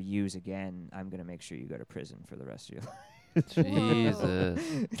you ever use again, I'm gonna make sure you go to prison for the rest of your life."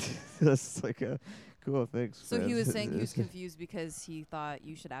 Jesus. That's like a cool thing. So he was saying he was confused because he thought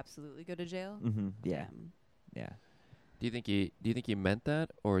you should absolutely go to jail? Mm-hmm. Yeah, Damn. yeah. Do you think he meant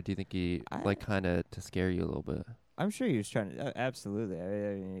that, or do you think he I- kind of to scare you a little bit? I'm sure he was trying to. Absolutely, I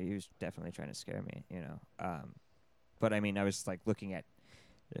mean, he was definitely trying to scare me. But I mean, I was like looking at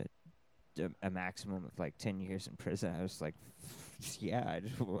a maximum of like 10 years in prison. I was like, yeah, I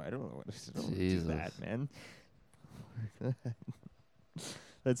don't want to do Jesus. that, man.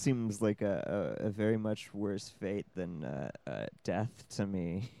 That seems like a very much worse fate than death to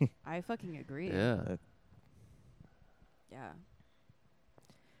me. I fucking agree. Yeah. Yeah.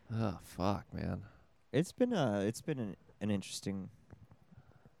 Oh fuck, man. It's been an interesting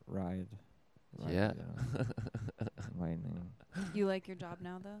ride. Yeah. Lightning. You like your job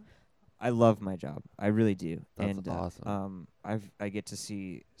now, though? I love my job. I really do. That's and awesome. I get to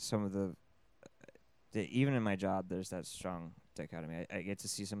see some of the even in my job there's that strong dichotomy. I get to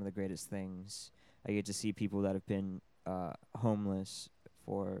see some of the greatest things. I get to see people that have been homeless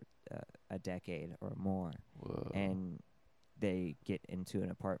for a decade or more, Whoa. and they get into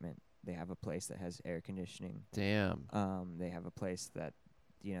an apartment. They have a place that has air conditioning. Damn. They have a place that,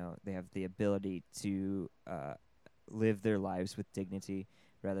 they have the ability to live their lives with dignity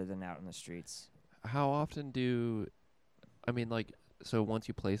rather than out in the streets. How often so once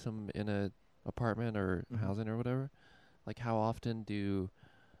you place them in a apartment or Mhm. housing or whatever, like how often do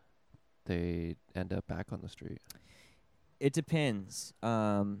they end up back on the street? It depends.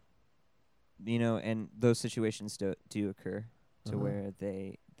 And those situations do occur to Uh-huh. where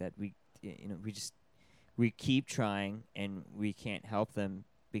we keep trying and we can't help them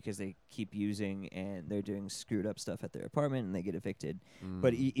because they keep using and they're doing screwed up stuff at their apartment and they get evicted.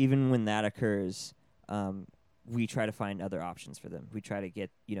 But Mm. even when that occurs, we try to find other options for them. We try to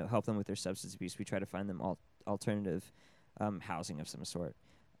get, help them with their substance abuse. We try to find them alternative housing of some sort.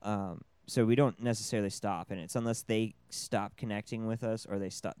 So we don't necessarily stop, and it's unless they stop connecting with us or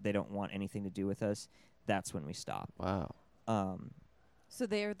they don't want anything to do with us, that's when we stop. Wow. So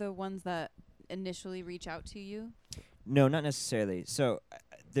they're the ones that initially reach out to you? No, not necessarily. So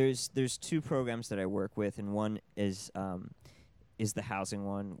there's two programs that I work with, and one is the housing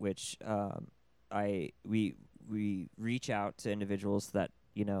one, which we reach out to individuals that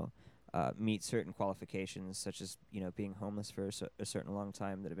meet certain qualifications, such as being homeless for a certain long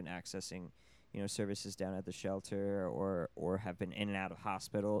time, that have been accessing services down at the shelter, or have been in and out of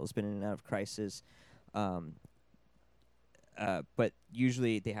hospitals, been in and out of crisis. But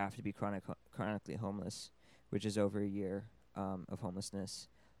usually they have to be chronically homeless, which is over a year of homelessness.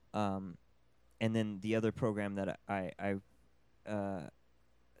 And then the other program that I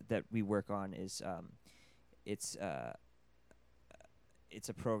that we work on is it's a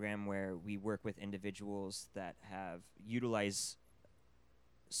program where we work with individuals that have utilized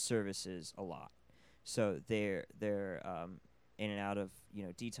services a lot. So they're in and out of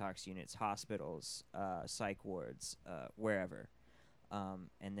detox units, hospitals, psych wards, wherever.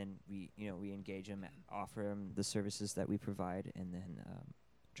 And then we engage them, offer them the services that we provide, and then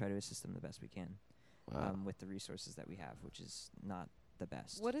try to assist them the best we can Wow. with the resources that we have, which is not the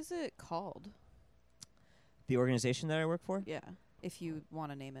best. What is it called? The organization that I work for? Yeah, if you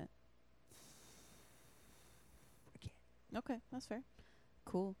want to name it. I can't. Okay, that's fair.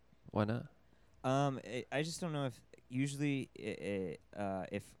 Cool. Why not? I just don't know if usually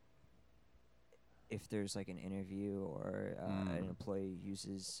if there's like an interview or an employee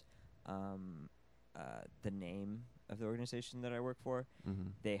uses the name of the organization that I work for, Mm-hmm.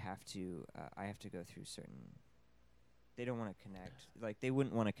 they have to I have to go through certain. They don't want to connect. Like, they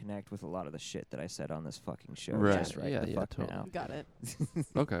wouldn't want to connect with a lot of the shit that I said on this fucking show. Right. Just right Yeah, the yeah, fuck totally. now. Got it.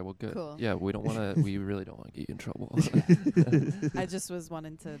 Okay, well, good. Cool. Yeah, we really don't want to get you in trouble. I just was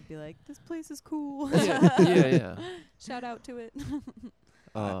wanting to be like, this place is cool. yeah. Shout out to it.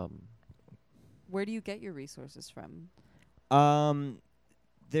 Where do you get your resources from?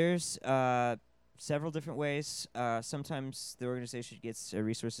 There's several different ways. Sometimes the organization gets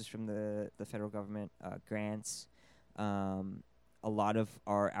resources from the federal government, grants. A lot of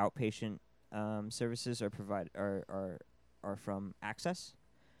our outpatient services are from Access,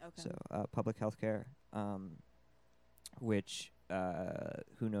 Okay. so public health care, which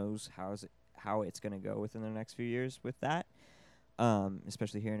who knows how it's going to go within the next few years with that,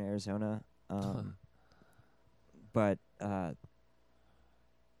 especially here in Arizona. But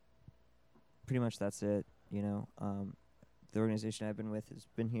pretty much that's it. The organization I've been with has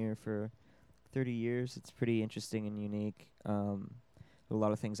been here for 30 years. It's pretty interesting and unique. There's a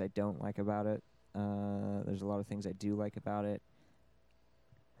lot of things I don't like about it. There's a lot of things I do like about it.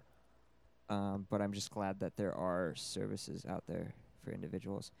 But I'm just glad that there are services out there for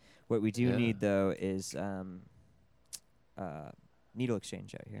individuals. What we do Yeah. need, though, is needle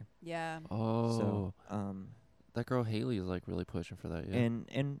exchange out here. Yeah. Oh, So, that girl Haley is like really pushing for that. Yeah. and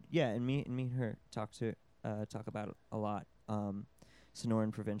me and her talk about it a lot.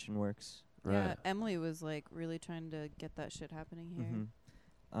 Sonoran Prevention Works. Yeah, Right. Emily was like really trying to get that shit happening here.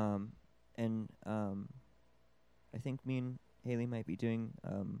 I think me and Haley might be doing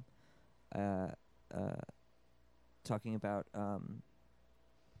talking about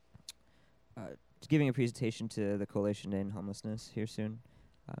giving a presentation to the Coalition to End Homelessness here soon,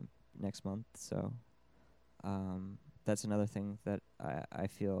 next month. So that's another thing that I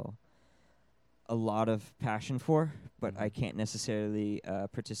feel a lot of passion for, but I can't necessarily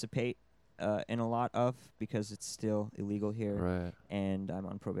participate in a lot of, because it's still illegal here, Right. and I'm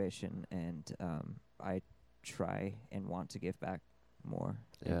on probation, and I try and want to give back more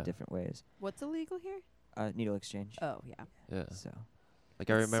Yeah. in different ways. What's illegal here? Needle exchange. Oh yeah. Yeah. So Like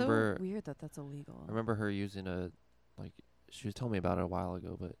I It's remember, so weird that that's illegal. I remember her using a, like, she was telling me about it a while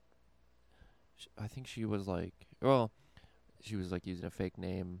ago, but I think she was like, well, she was like using a fake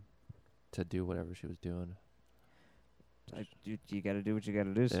name to do whatever she was doing. you got to do what you got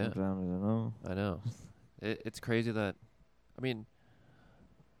to do sometimes. You know. I know. It's crazy that, I mean,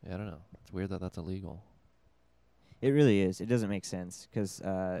 yeah, I don't know. It's weird that that's illegal. It really is. It doesn't make sense because.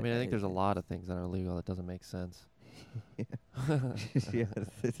 I mean, I think there's a lot of things that are illegal that doesn't make sense. Yeah.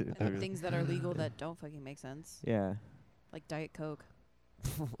 And things that are legal that don't fucking make sense, Yeah. like Diet Coke.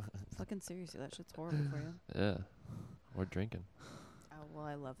 Fucking seriously, that shit's horrible for you. Yeah. Or drinking. Oh well,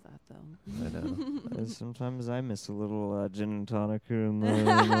 I love that though. I know. Sometimes I miss a little gin and tonic here and there. You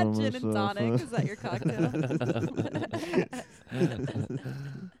know, Gin and myself. tonic, is that your cocktail?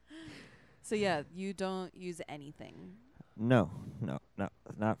 So yeah, you don't use anything. No,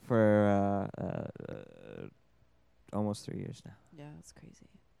 not for almost 3 years now. Yeah, that's crazy.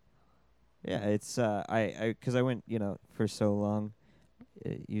 Yeah, it's I because I went for so long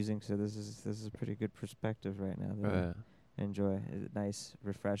using, so this is a pretty good perspective right now that Right. I enjoy. Nice,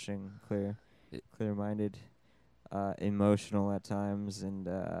 refreshing, It- clear-minded, emotional at times, and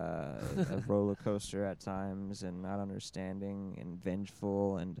a roller coaster at times, and not understanding, and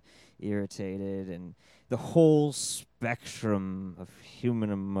vengeful, and irritated, and the whole spectrum of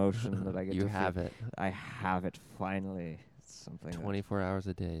human emotion that I get You to have feel. it I have it finally. It's something. 24 hours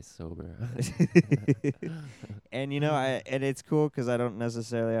a day sober. And and it's cool 'cause I don't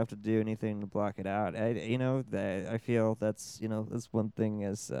necessarily have to do anything to block it out. I feel that's that's one thing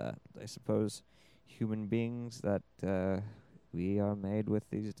as I suppose human beings that we are made with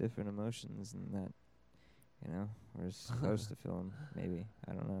these different emotions, and that we're supposed to feel them. Maybe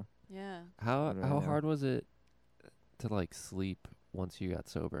I don't know. Yeah. How What do I how know? hard was it to like sleep once you got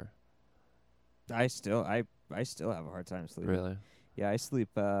sober? I still have a hard time sleeping. Really? Yeah, I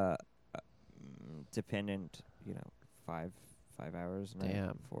sleep dependent, 5 hours a night.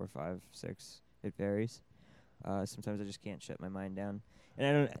 Damn. 4, 5, 6. It varies. Sometimes I just can't shut my mind down. And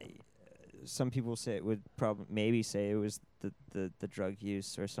I don't. Some people say it would maybe say it was the drug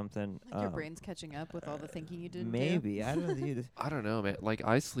use or something. Like your brain's catching up with all the thinking you didn't do. Maybe I don't know. I don't know, man. Like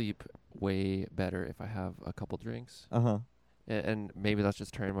I sleep way better if I have a couple drinks, Uh-huh. and maybe that's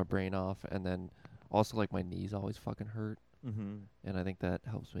just turning my brain off. And then also like my knees always fucking hurt, Mm-hmm. and I think that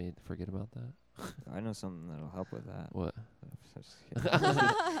helps me forget about that. I know something that'll help with that. What? Just kidding.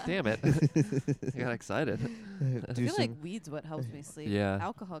 Damn it! I got excited. I feel like weed's what helps me sleep. Yeah.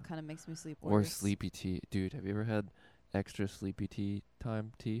 Alcohol kind of makes me sleep Or worse. sleepy tea, dude. Have you ever had extra sleepy tea?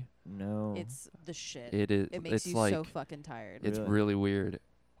 No. It's the shit. It is. It makes it's you like so fucking tired. it's Really? really weird,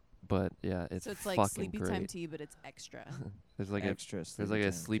 but yeah, it's So it's like fucking sleepy great. time tea, but it's extra. There's like extra. there's like a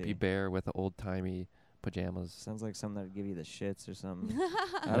time sleepy tea. bear with old timey pajamas. Sounds like something that'd give you the shits or something.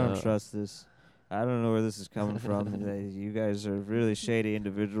 I No. don't trust this. I don't know where this is coming from. You guys are really shady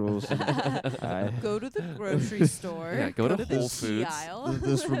individuals. And Go to the grocery store. Yeah, go to the Whole tea Foods. aisle.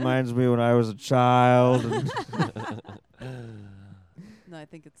 this reminds me when I was a child. No, I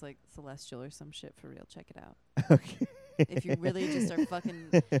think it's like Celestial or some shit for real. Check it out. Okay. If you really just are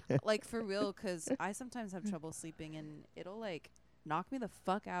fucking like for real, 'cause I sometimes have trouble sleeping and it'll like knock me the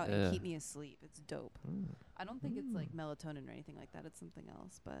fuck out Yeah. and keep me asleep. It's dope. Mm. I don't think it's like melatonin or anything like that. It's something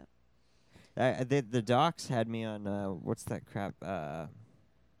else, but The docs had me on what's that crap?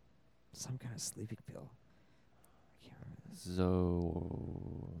 Some kind of sleeping pill. I can't remember this.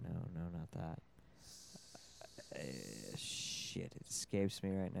 No, not that. Shit, it escapes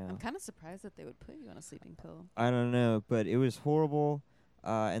me right now. I'm kind of surprised that they would put you on a sleeping pill. I don't know, but it was horrible.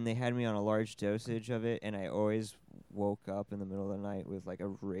 And they had me on a large dosage of it, and I always woke up in the middle of the night with like a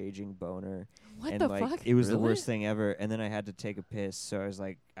raging boner. What and the like fuck? it was the Really? worst thing ever. And then I had to take a piss, so I was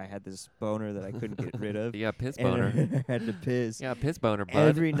like, I had this boner that I couldn't get rid of. You got piss and boner. I had to piss Yeah, piss boner, bud.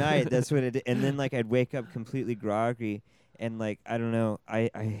 every night. That's what it did. And then like I'd wake up completely groggy, and like I don't know,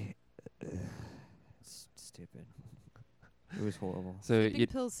 stupid. It was horrible. So Sleeping you'd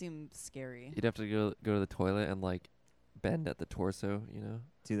pills seem scary. have to go to the toilet and like bend at the torso, you know.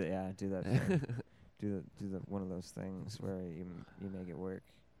 Do that. Thing. do the one of those things where you make it work.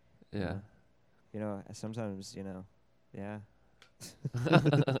 Yeah. Sometimes yeah.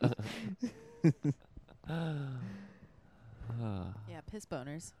 Yeah, piss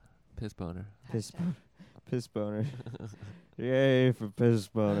boners. Piss boner. Piss Hashtag. Piss boner. Yay for piss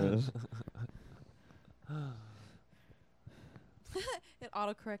boners. It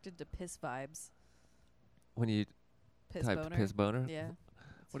auto-corrected to piss vibes. When you Piss typed boner. piss boner. Yeah.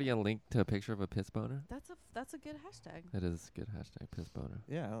 What are you gonna link to a picture of a piss boner? That's a good hashtag. It is a good hashtag, piss boner.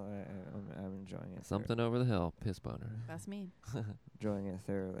 Yeah, I'm enjoying it. Something over the hill, piss boner. That's me. Enjoying it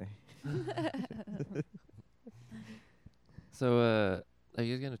thoroughly. So, are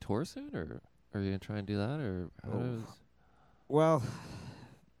you guys gonna tour soon, or are you gonna try and do that, or how Oh. does? Well,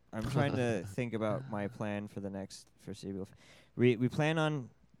 I'm trying to think about my plan for the next foreseeable. We plan on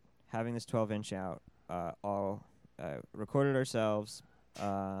having this 12-inch out, all recorded ourselves,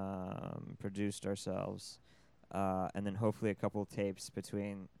 produced ourselves, and then hopefully a couple tapes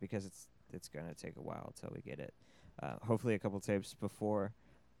between, because it's gonna take a while till we get it. Hopefully a couple tapes before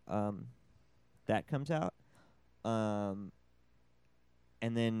that comes out, and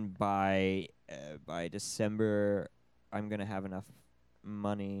then by December, I'm gonna have enough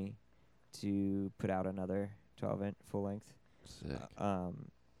money to put out another 12-inch full length. Sick.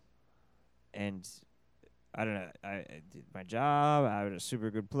 And I don't know. I did my job. I was a super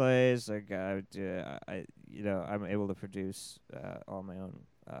good place. Like I'm able to produce all my own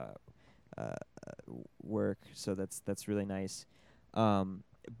work. So that's really nice.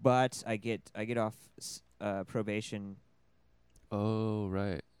 But I get off probation Oh,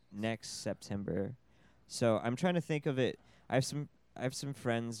 right. next September. So I'm trying to think of it. I have some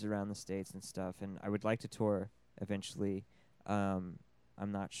friends around the States and stuff, and I would like to tour eventually. I'm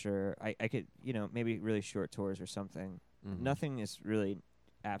not sure. I could, maybe really short tours or something. Mhm. Nothing is really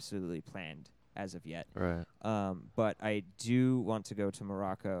absolutely planned as of yet. Right. But I do want to go to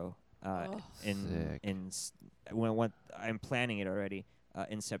Morocco. Oh. Sick. When I'm planning it already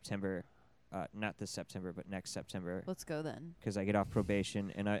in September. Not this September, but next September, Let's go then. because I get off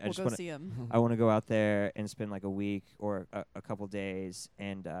probation, and I We'll just go want to. see him. I want to go out there and spend like a week or a couple days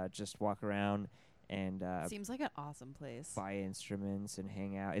and just walk around and Seems like an awesome place. buy instruments and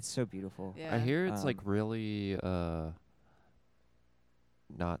hang out. It's so beautiful. Yeah. I hear it's like Um, really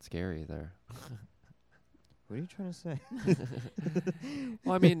not scary there. What are you trying to say?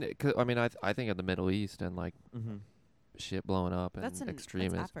 Well, I think of the Middle East and like Mm-hmm. shit blowing up and That's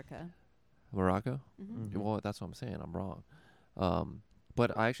extremists. Africa. Morocco? Mm-hmm. Mhm. Well, that's what I'm saying. I'm wrong.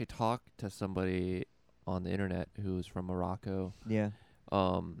 But I actually talked to somebody on the internet who's from Morocco. Yeah.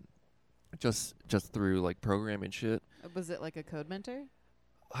 Just through like programming shit. Was it like a code mentor?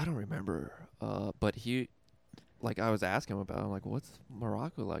 I don't remember. But he, like, I was asking him about it. I'm like, what's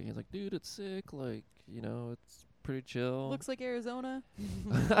Morocco like? He's like, dude, it's sick. Like, it's pretty chill. Looks like Arizona.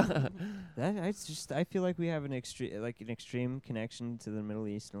 I feel like we have an extreme connection to the Middle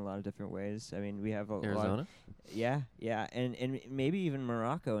East in a lot of different ways. I mean, we have a lot. Arizona? Yeah, and maybe even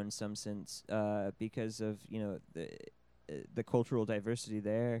Morocco in some sense, because of the cultural diversity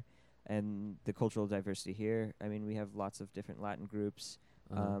there, and the cultural diversity here. I mean, we have lots of different Latin groups.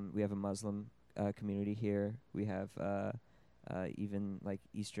 We have a Muslim community here. We have even like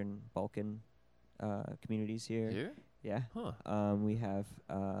Eastern Balkan communities here. Here? Yeah. Huh. We have.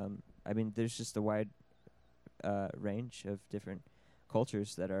 There's just a wide range of different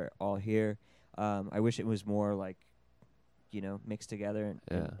cultures that are all here. I wish it was more like, mixed together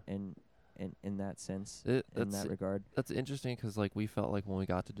in that sense, in That's that regard. that's interesting 'cause like we felt like when we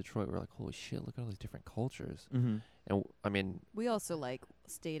got to Detroit, we were like, holy shit, look at all these different cultures. Mm-hmm. And I mean, We also like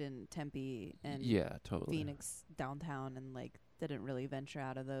stayed in Tempe and yeah, totally. Phoenix downtown and like didn't really venture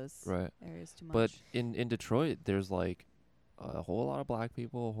out of those Right. areas too much. But in Detroit, there's like a whole lot of black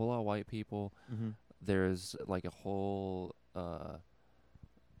people, a whole lot of white people. Mm-hmm. There's like a whole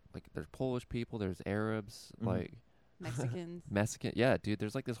like there's Polish people, there's Arabs, Mhm. like Mexicans. Mexican. Yeah, dude,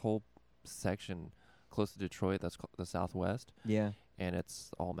 there's like this whole section close to Detroit that's the Southwest, Yeah. and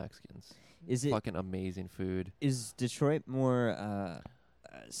it's all Mexicans. Is it? Fucking amazing food. Is Detroit more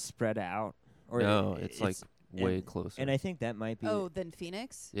spread out? Or No, it's like way and- closer. And I think that might be. Oh, then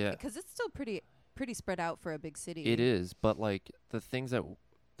Phoenix? Yeah. Because it's still pretty spread out for a big city. It is, but like the things that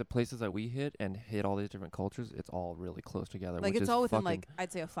the places that we hit and hit all these different cultures, it's all really close together. Like which it's is all within fucking, like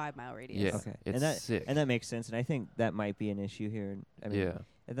I'd say a 5-mile radius. Yeah, Okay. it's and that sick. and that makes sense. And I think that might be an issue here. I mean, yeah,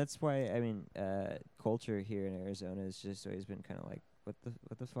 and that's why culture here in Arizona has just always been kind of like, what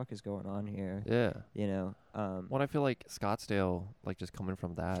the fuck is going on here? yeah. When I feel like Scottsdale, like just coming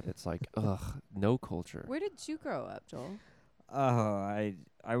from that, it's like ugh, no culture. Where did you grow up, Joel? I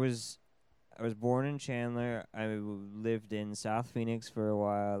was born in Chandler. I lived in South Phoenix for a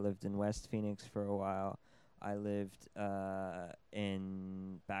while. I lived in West Phoenix for a while. I lived back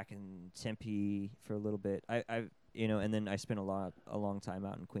in Tempe for a little bit. And then I spent a long time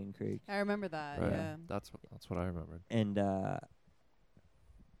out in Queen Creek. I remember that. Right. Yeah. That's what I remembered. And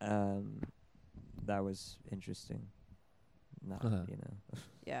that was interesting. Not,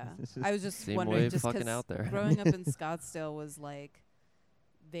 Yeah. I was just Seem wondering way just fucking 'cause out there. growing up in Scottsdale was like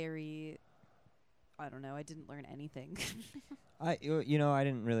very, I don't know, I didn't learn anything. I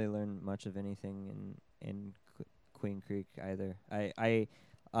didn't really learn much of anything in Queen Creek either.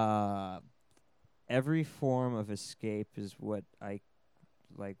 Every form of escape is what I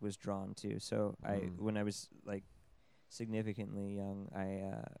was drawn to. So when I was like significantly young,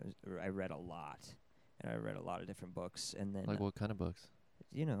 I read a lot, and I read a lot of different books, and then Like what kind of books?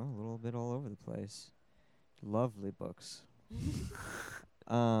 a little bit all over the place. Lovely books.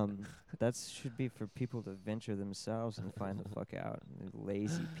 That should be for people to venture themselves and find the fuck out.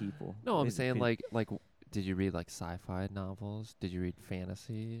 Lazy people. No, I'm Lazy saying people. like did you read like sci-fi novels? Did you read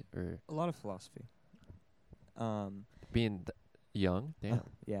fantasy or A lot of philosophy. being young? Damn.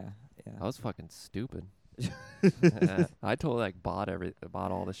 Yeah. I was fucking stupid. I totally bought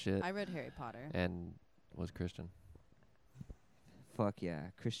all the shit I read Harry Potter. and was Christian. Fuck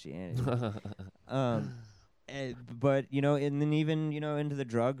yeah, Christianity. But and then even into the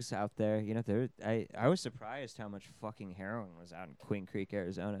drugs out there. I was surprised how much fucking heroin was out in Queen Creek,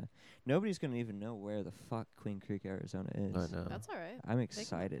 Arizona. Nobody's gonna even know where the fuck Queen Creek, Arizona is. I know. That's all right. I'm They can look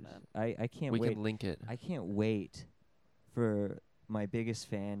excited. it I can't We wait. can link it. I can't wait for my biggest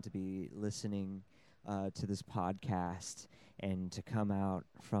fan to be listening to this podcast and to come out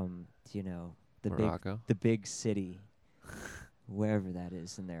from Morocco. the big city, wherever that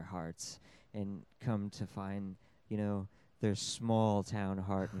is in their hearts, and come to find their small town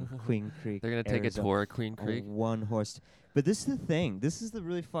heart in Queen Creek. They're gonna take a Arizona. tour of Queen A Creek. one horse. But this is the thing. This is the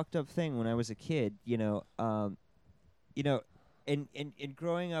really fucked up thing. When I was a kid, and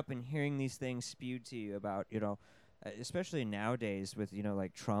growing up and hearing these things spewed to you about, especially nowadays with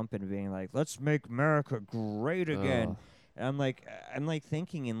like Trump and being like, let's make America great again. Ugh. And I'm like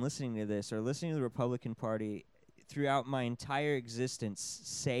thinking and listening to this, or listening to the Republican Party throughout my entire existence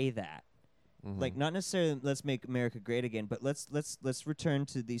say that. Like, not necessarily let's make America great again, but let's return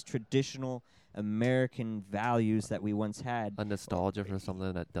to these traditional American values that we once had. A nostalgia for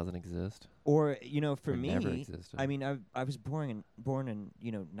something that doesn't exist. Or for Or me, never existed. I mean, I was born in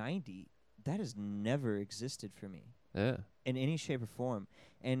 90. That has never existed for me Yeah. in any shape or form.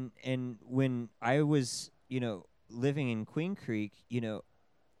 And when I was living in Queen Creek,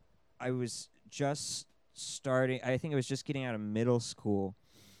 I was just starting. I think I was just getting out of middle school.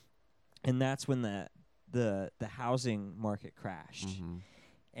 And that's when the housing market crashed,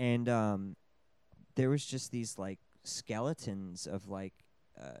 and there was just these like skeletons of like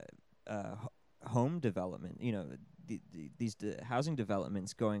home development, these housing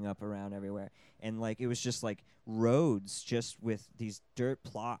developments going up around everywhere, and like it was just like roads just with these dirt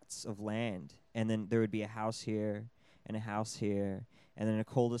plots of land, and then there would be a house here and a house here, and then a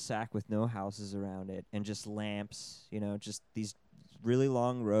cul-de-sac with no houses around it, and just lamps, just these really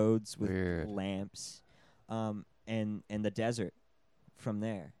long roads with Weird. lamps, and the desert from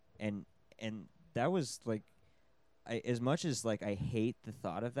there, and that was like, as much as like I hate the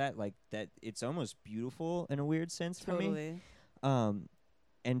thought of that, like that it's almost beautiful in a weird sense for me. Totally.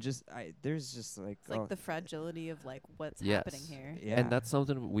 And just there's just like It's like the fragility of like what's Yes. happening here. yeah. And that's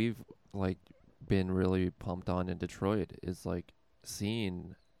something we've like been really pumped on in Detroit, is like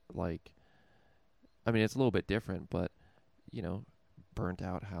seeing like, I mean, it's a little bit different, but burnt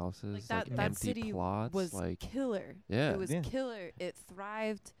out houses, Like that empty city plots, was like killer. yeah, It was Yeah. killer. It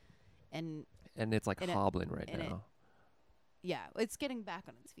thrived, and and it's like and it- hobbling right and it- now. yeah, it's getting back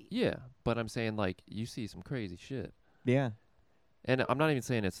on its feet. Yeah, but I'm saying like you see some crazy shit, yeah. and I'm not even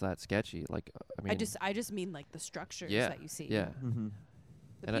saying it's that sketchy. Like I mean, I just mean like the structures Yeah, that you see. yeah, Mm-hmm.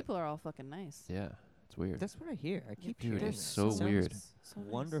 The And I- people are all fucking nice. yeah, it's weird. That's what I hear. I keep Dude, hearing it's this. so It sounds weird. So nice.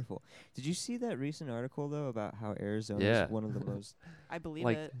 Wonderful. Did you see that recent article though about how Arizona Yeah. is one of the most? I believe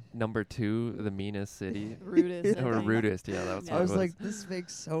Like it. number 2, the meanest city. Rudest. I Or think. rudest, yeah, that was Yeah. what I it was was. like, this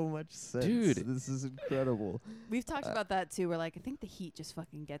makes so much sense. Dude. This is incredible. We've talked about that too. Where like I think the heat just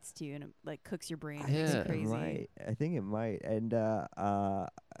fucking gets to you and it like cooks your brain. Yeah. It's It crazy. might. I think it might. And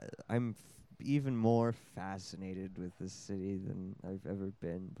I'm even more fascinated with this city than I've ever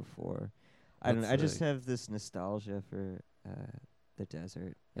been before. I don't know. I That's just sick. have this nostalgia for the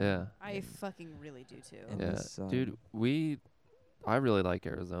desert. Yeah. I and- fucking really do too. and Yeah, the sun. dude, I really like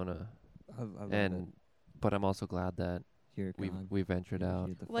Arizona, I love it. and but I'm also glad that You're gone. we ventured You're out.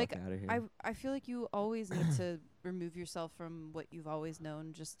 Get the Like, fuck out of here. I feel like you always need to remove yourself from what you've always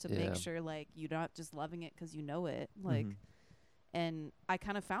known, just to Yeah. make sure like you're not just loving it 'cause you know it. Like, Mhm. and I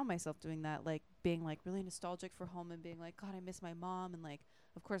kind of found myself doing that, like being like really nostalgic for home and being like, God, I miss my mom, and like,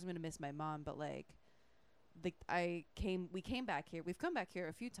 of course I'm gonna miss my mom, but like, we came back here. We've come back here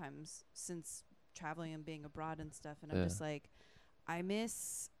a few times since traveling and being abroad and stuff, and I'm Yeah. just like, I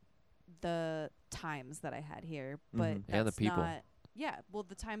miss the times that I had here, but Mhm. And the that's people. not Yeah, well,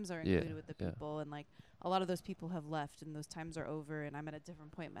 the times are Yeah, included with the yeah. people, and like a lot of those people have left, and those times are over, and I'm at a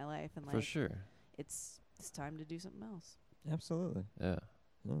different point in my life, and For like sure. it's time to do something else. Absolutely. Yeah.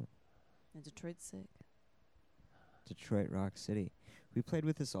 Oh, And Detroit's sick. Detroit Rock City. We played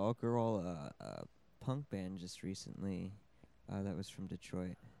with this all-girl punk band just recently. That was from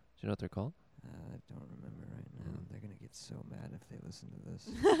Detroit. Do you know what they're called? I don't remember right now. Mm. They're gonna get so mad if they listen to this.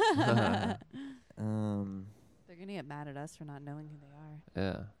 They're gonna get mad at us for not knowing who they are,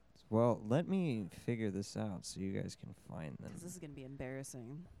 Yeah. Well, let me figure this out so you guys can find them. 'cause this is gonna be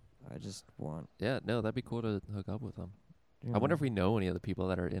embarrassing. I just want. Yeah, no, that'd be cool to hook up with them. I wonder if we know any of the people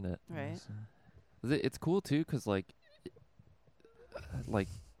that are in it. Right. It's cool too, 'cause like I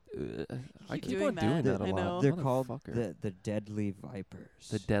keep keep doing on doing that. that a I lot. know. They're called Motherfucker. the Deadly Vipers.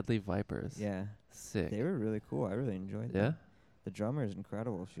 The Deadly Vipers. Yeah, Sick. they were really cool. I really enjoyed Yeah. them. The drummer is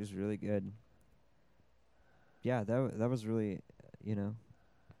incredible. She was really good. Yeah, that was really,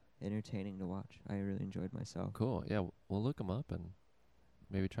 entertaining to watch. I really enjoyed myself. Cool. Yeah, we'll look them up and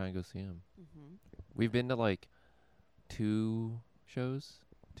maybe try and go see them. Mm-hmm. We've been to like two shows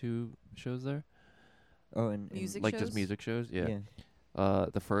there. Oh, and Music Like just shows? music shows. Yeah.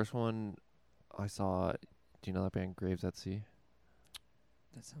 The first one I saw. Do you know that band Graves at Sea?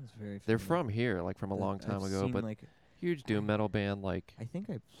 That sounds very. They're familiar. from here, like from a long time I've ago, seen, but like, huge doom metal band. Like, I think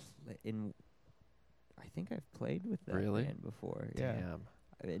I think I've played with that Really? band before. Yeah, damn.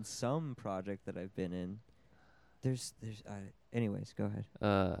 in some project that I've been in. There's. Anyways, go ahead.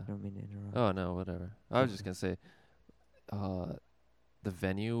 I don't mean to interrupt. Oh no, whatever. I was just gonna say, the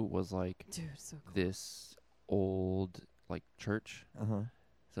venue was like Dude, so cool. this old like church. Uh huh.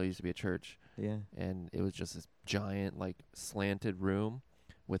 So it used to be a church, Yeah. and it was just this giant like slanted room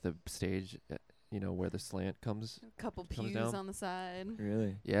with a stage, where the slant comes. A couple comes pews down. on the side.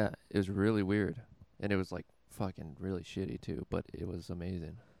 Really. Yeah, it was really weird, and it was like fucking really shitty too, but it was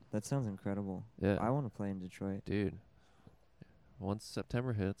amazing. That sounds incredible. Yeah, I want to play in Detroit. dude. Once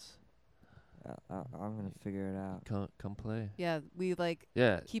September hits, I'm gonna figure it out. come play. Yeah, we like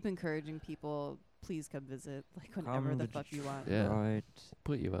Yeah, keep encouraging people. Please come visit, like Come whenever the to fuck you want. Yeah. Right.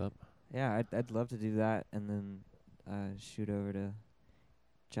 put you up. Yeah, I'd love to do that, and then shoot over to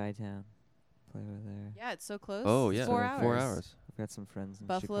Chi-Town, play over there. Yeah, it's so close. Oh yeah, 4 hours. 4 hours. I've got some friends in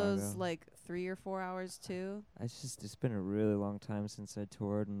Buffalo's Chicago. like 3 or 4 hours too. It's been a really long time since I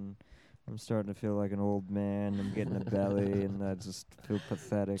toured, and I'm starting to feel like an old man. I'm getting a belly, and I just feel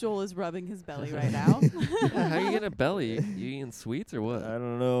pathetic. Joel is rubbing his belly right now. Yeah, how you getting a belly? You eating sweets or what? I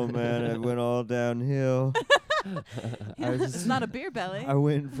don't know, man. It went all downhill. It's not a beer belly. I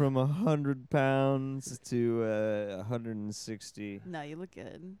went from 100 pounds to 160. No, you look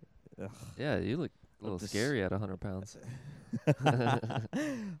good. Yeah, you look a little This- scary at 100 pounds.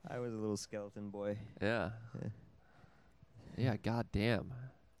 I was a little skeleton boy. Yeah. Yeah. Yeah, goddamn.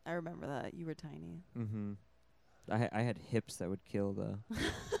 I remember that. You were tiny. Mm-hmm. I had hips that would kill the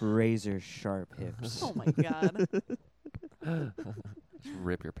razor sharp hips. Oh my god. Just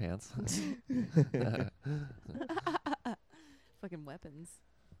rip your pants. Fucking weapons.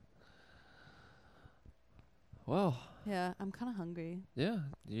 Well, Yeah, I'm kind of hungry. yeah.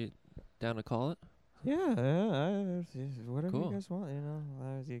 You down to call it? Yeah, whatever Cool. you guys want,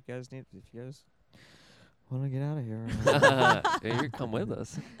 you guys need, if you guys want to get out of here. Yeah, you come with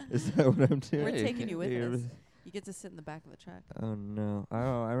us. Is that what I'm doing? We're Yeah, taking you with You're- us. You get to sit in the back of the truck. Oh no! I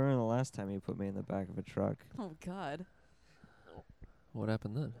remember the last time you put me in the back of a truck. Oh god. What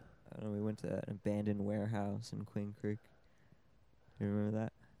happened then? I don't know. We went to an abandoned warehouse in Queen Creek. You remember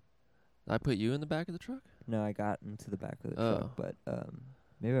that? I put you in the back of the truck? No, I got into the back of the Oh. truck, but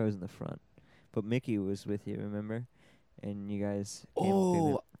maybe I was in the front. But Mickey was with you, remember? And you guys.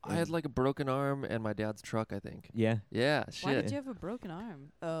 came I had in- like a broken arm and my dad's truck, I think. Yeah. Yeah, Why shit. did you have a broken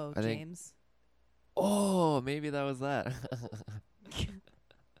arm? Oh, I think- James. Oh, maybe that was that.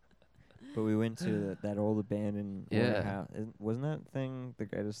 But we went to that old abandoned Yeah. warehouse. Wasn't that thing the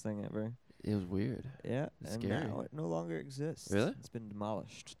greatest thing ever? It was weird. Yeah. It's And scary. now it no longer exists. Really? It's been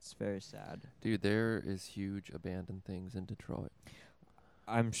demolished. It's very sad. Dude, there is huge abandoned things in Detroit.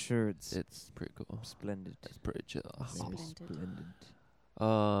 I'm sure it's It's pretty cool. splendid. It's pretty chill. Very Splendid. splendid.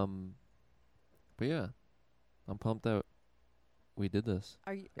 But yeah, I'm pumped that we did this.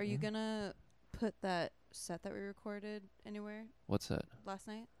 Are you Yeah. gonna put that set that we recorded anywhere What's that? last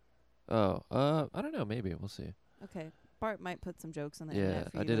night? Oh, I don't know. Maybe we'll see. Okay. Bart might put some jokes on the Yeah,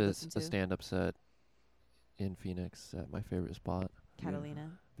 internet for I you did to a listen to. stand-up set in Phoenix at my favorite spot.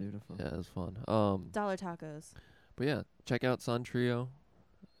 Catalina. Beautiful. Yeah, it was fun. Dollar tacos. But yeah, check out Sun Trio.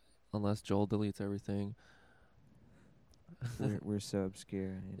 Unless Joel deletes everything. we're so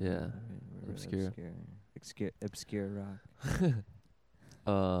obscure. Yeah, We're really obscure. obscure rock.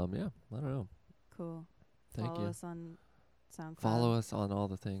 Yeah, I don't know. Cool. Thank Follow you. us on SoundCloud. Follow us on all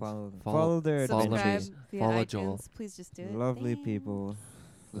the things. Follow their follow Subscribe adventures. via Follow iTunes. Joel. Please just do it. Lovely Thanks. people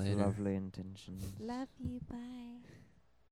with Later. lovely intentions. Love you. Bye.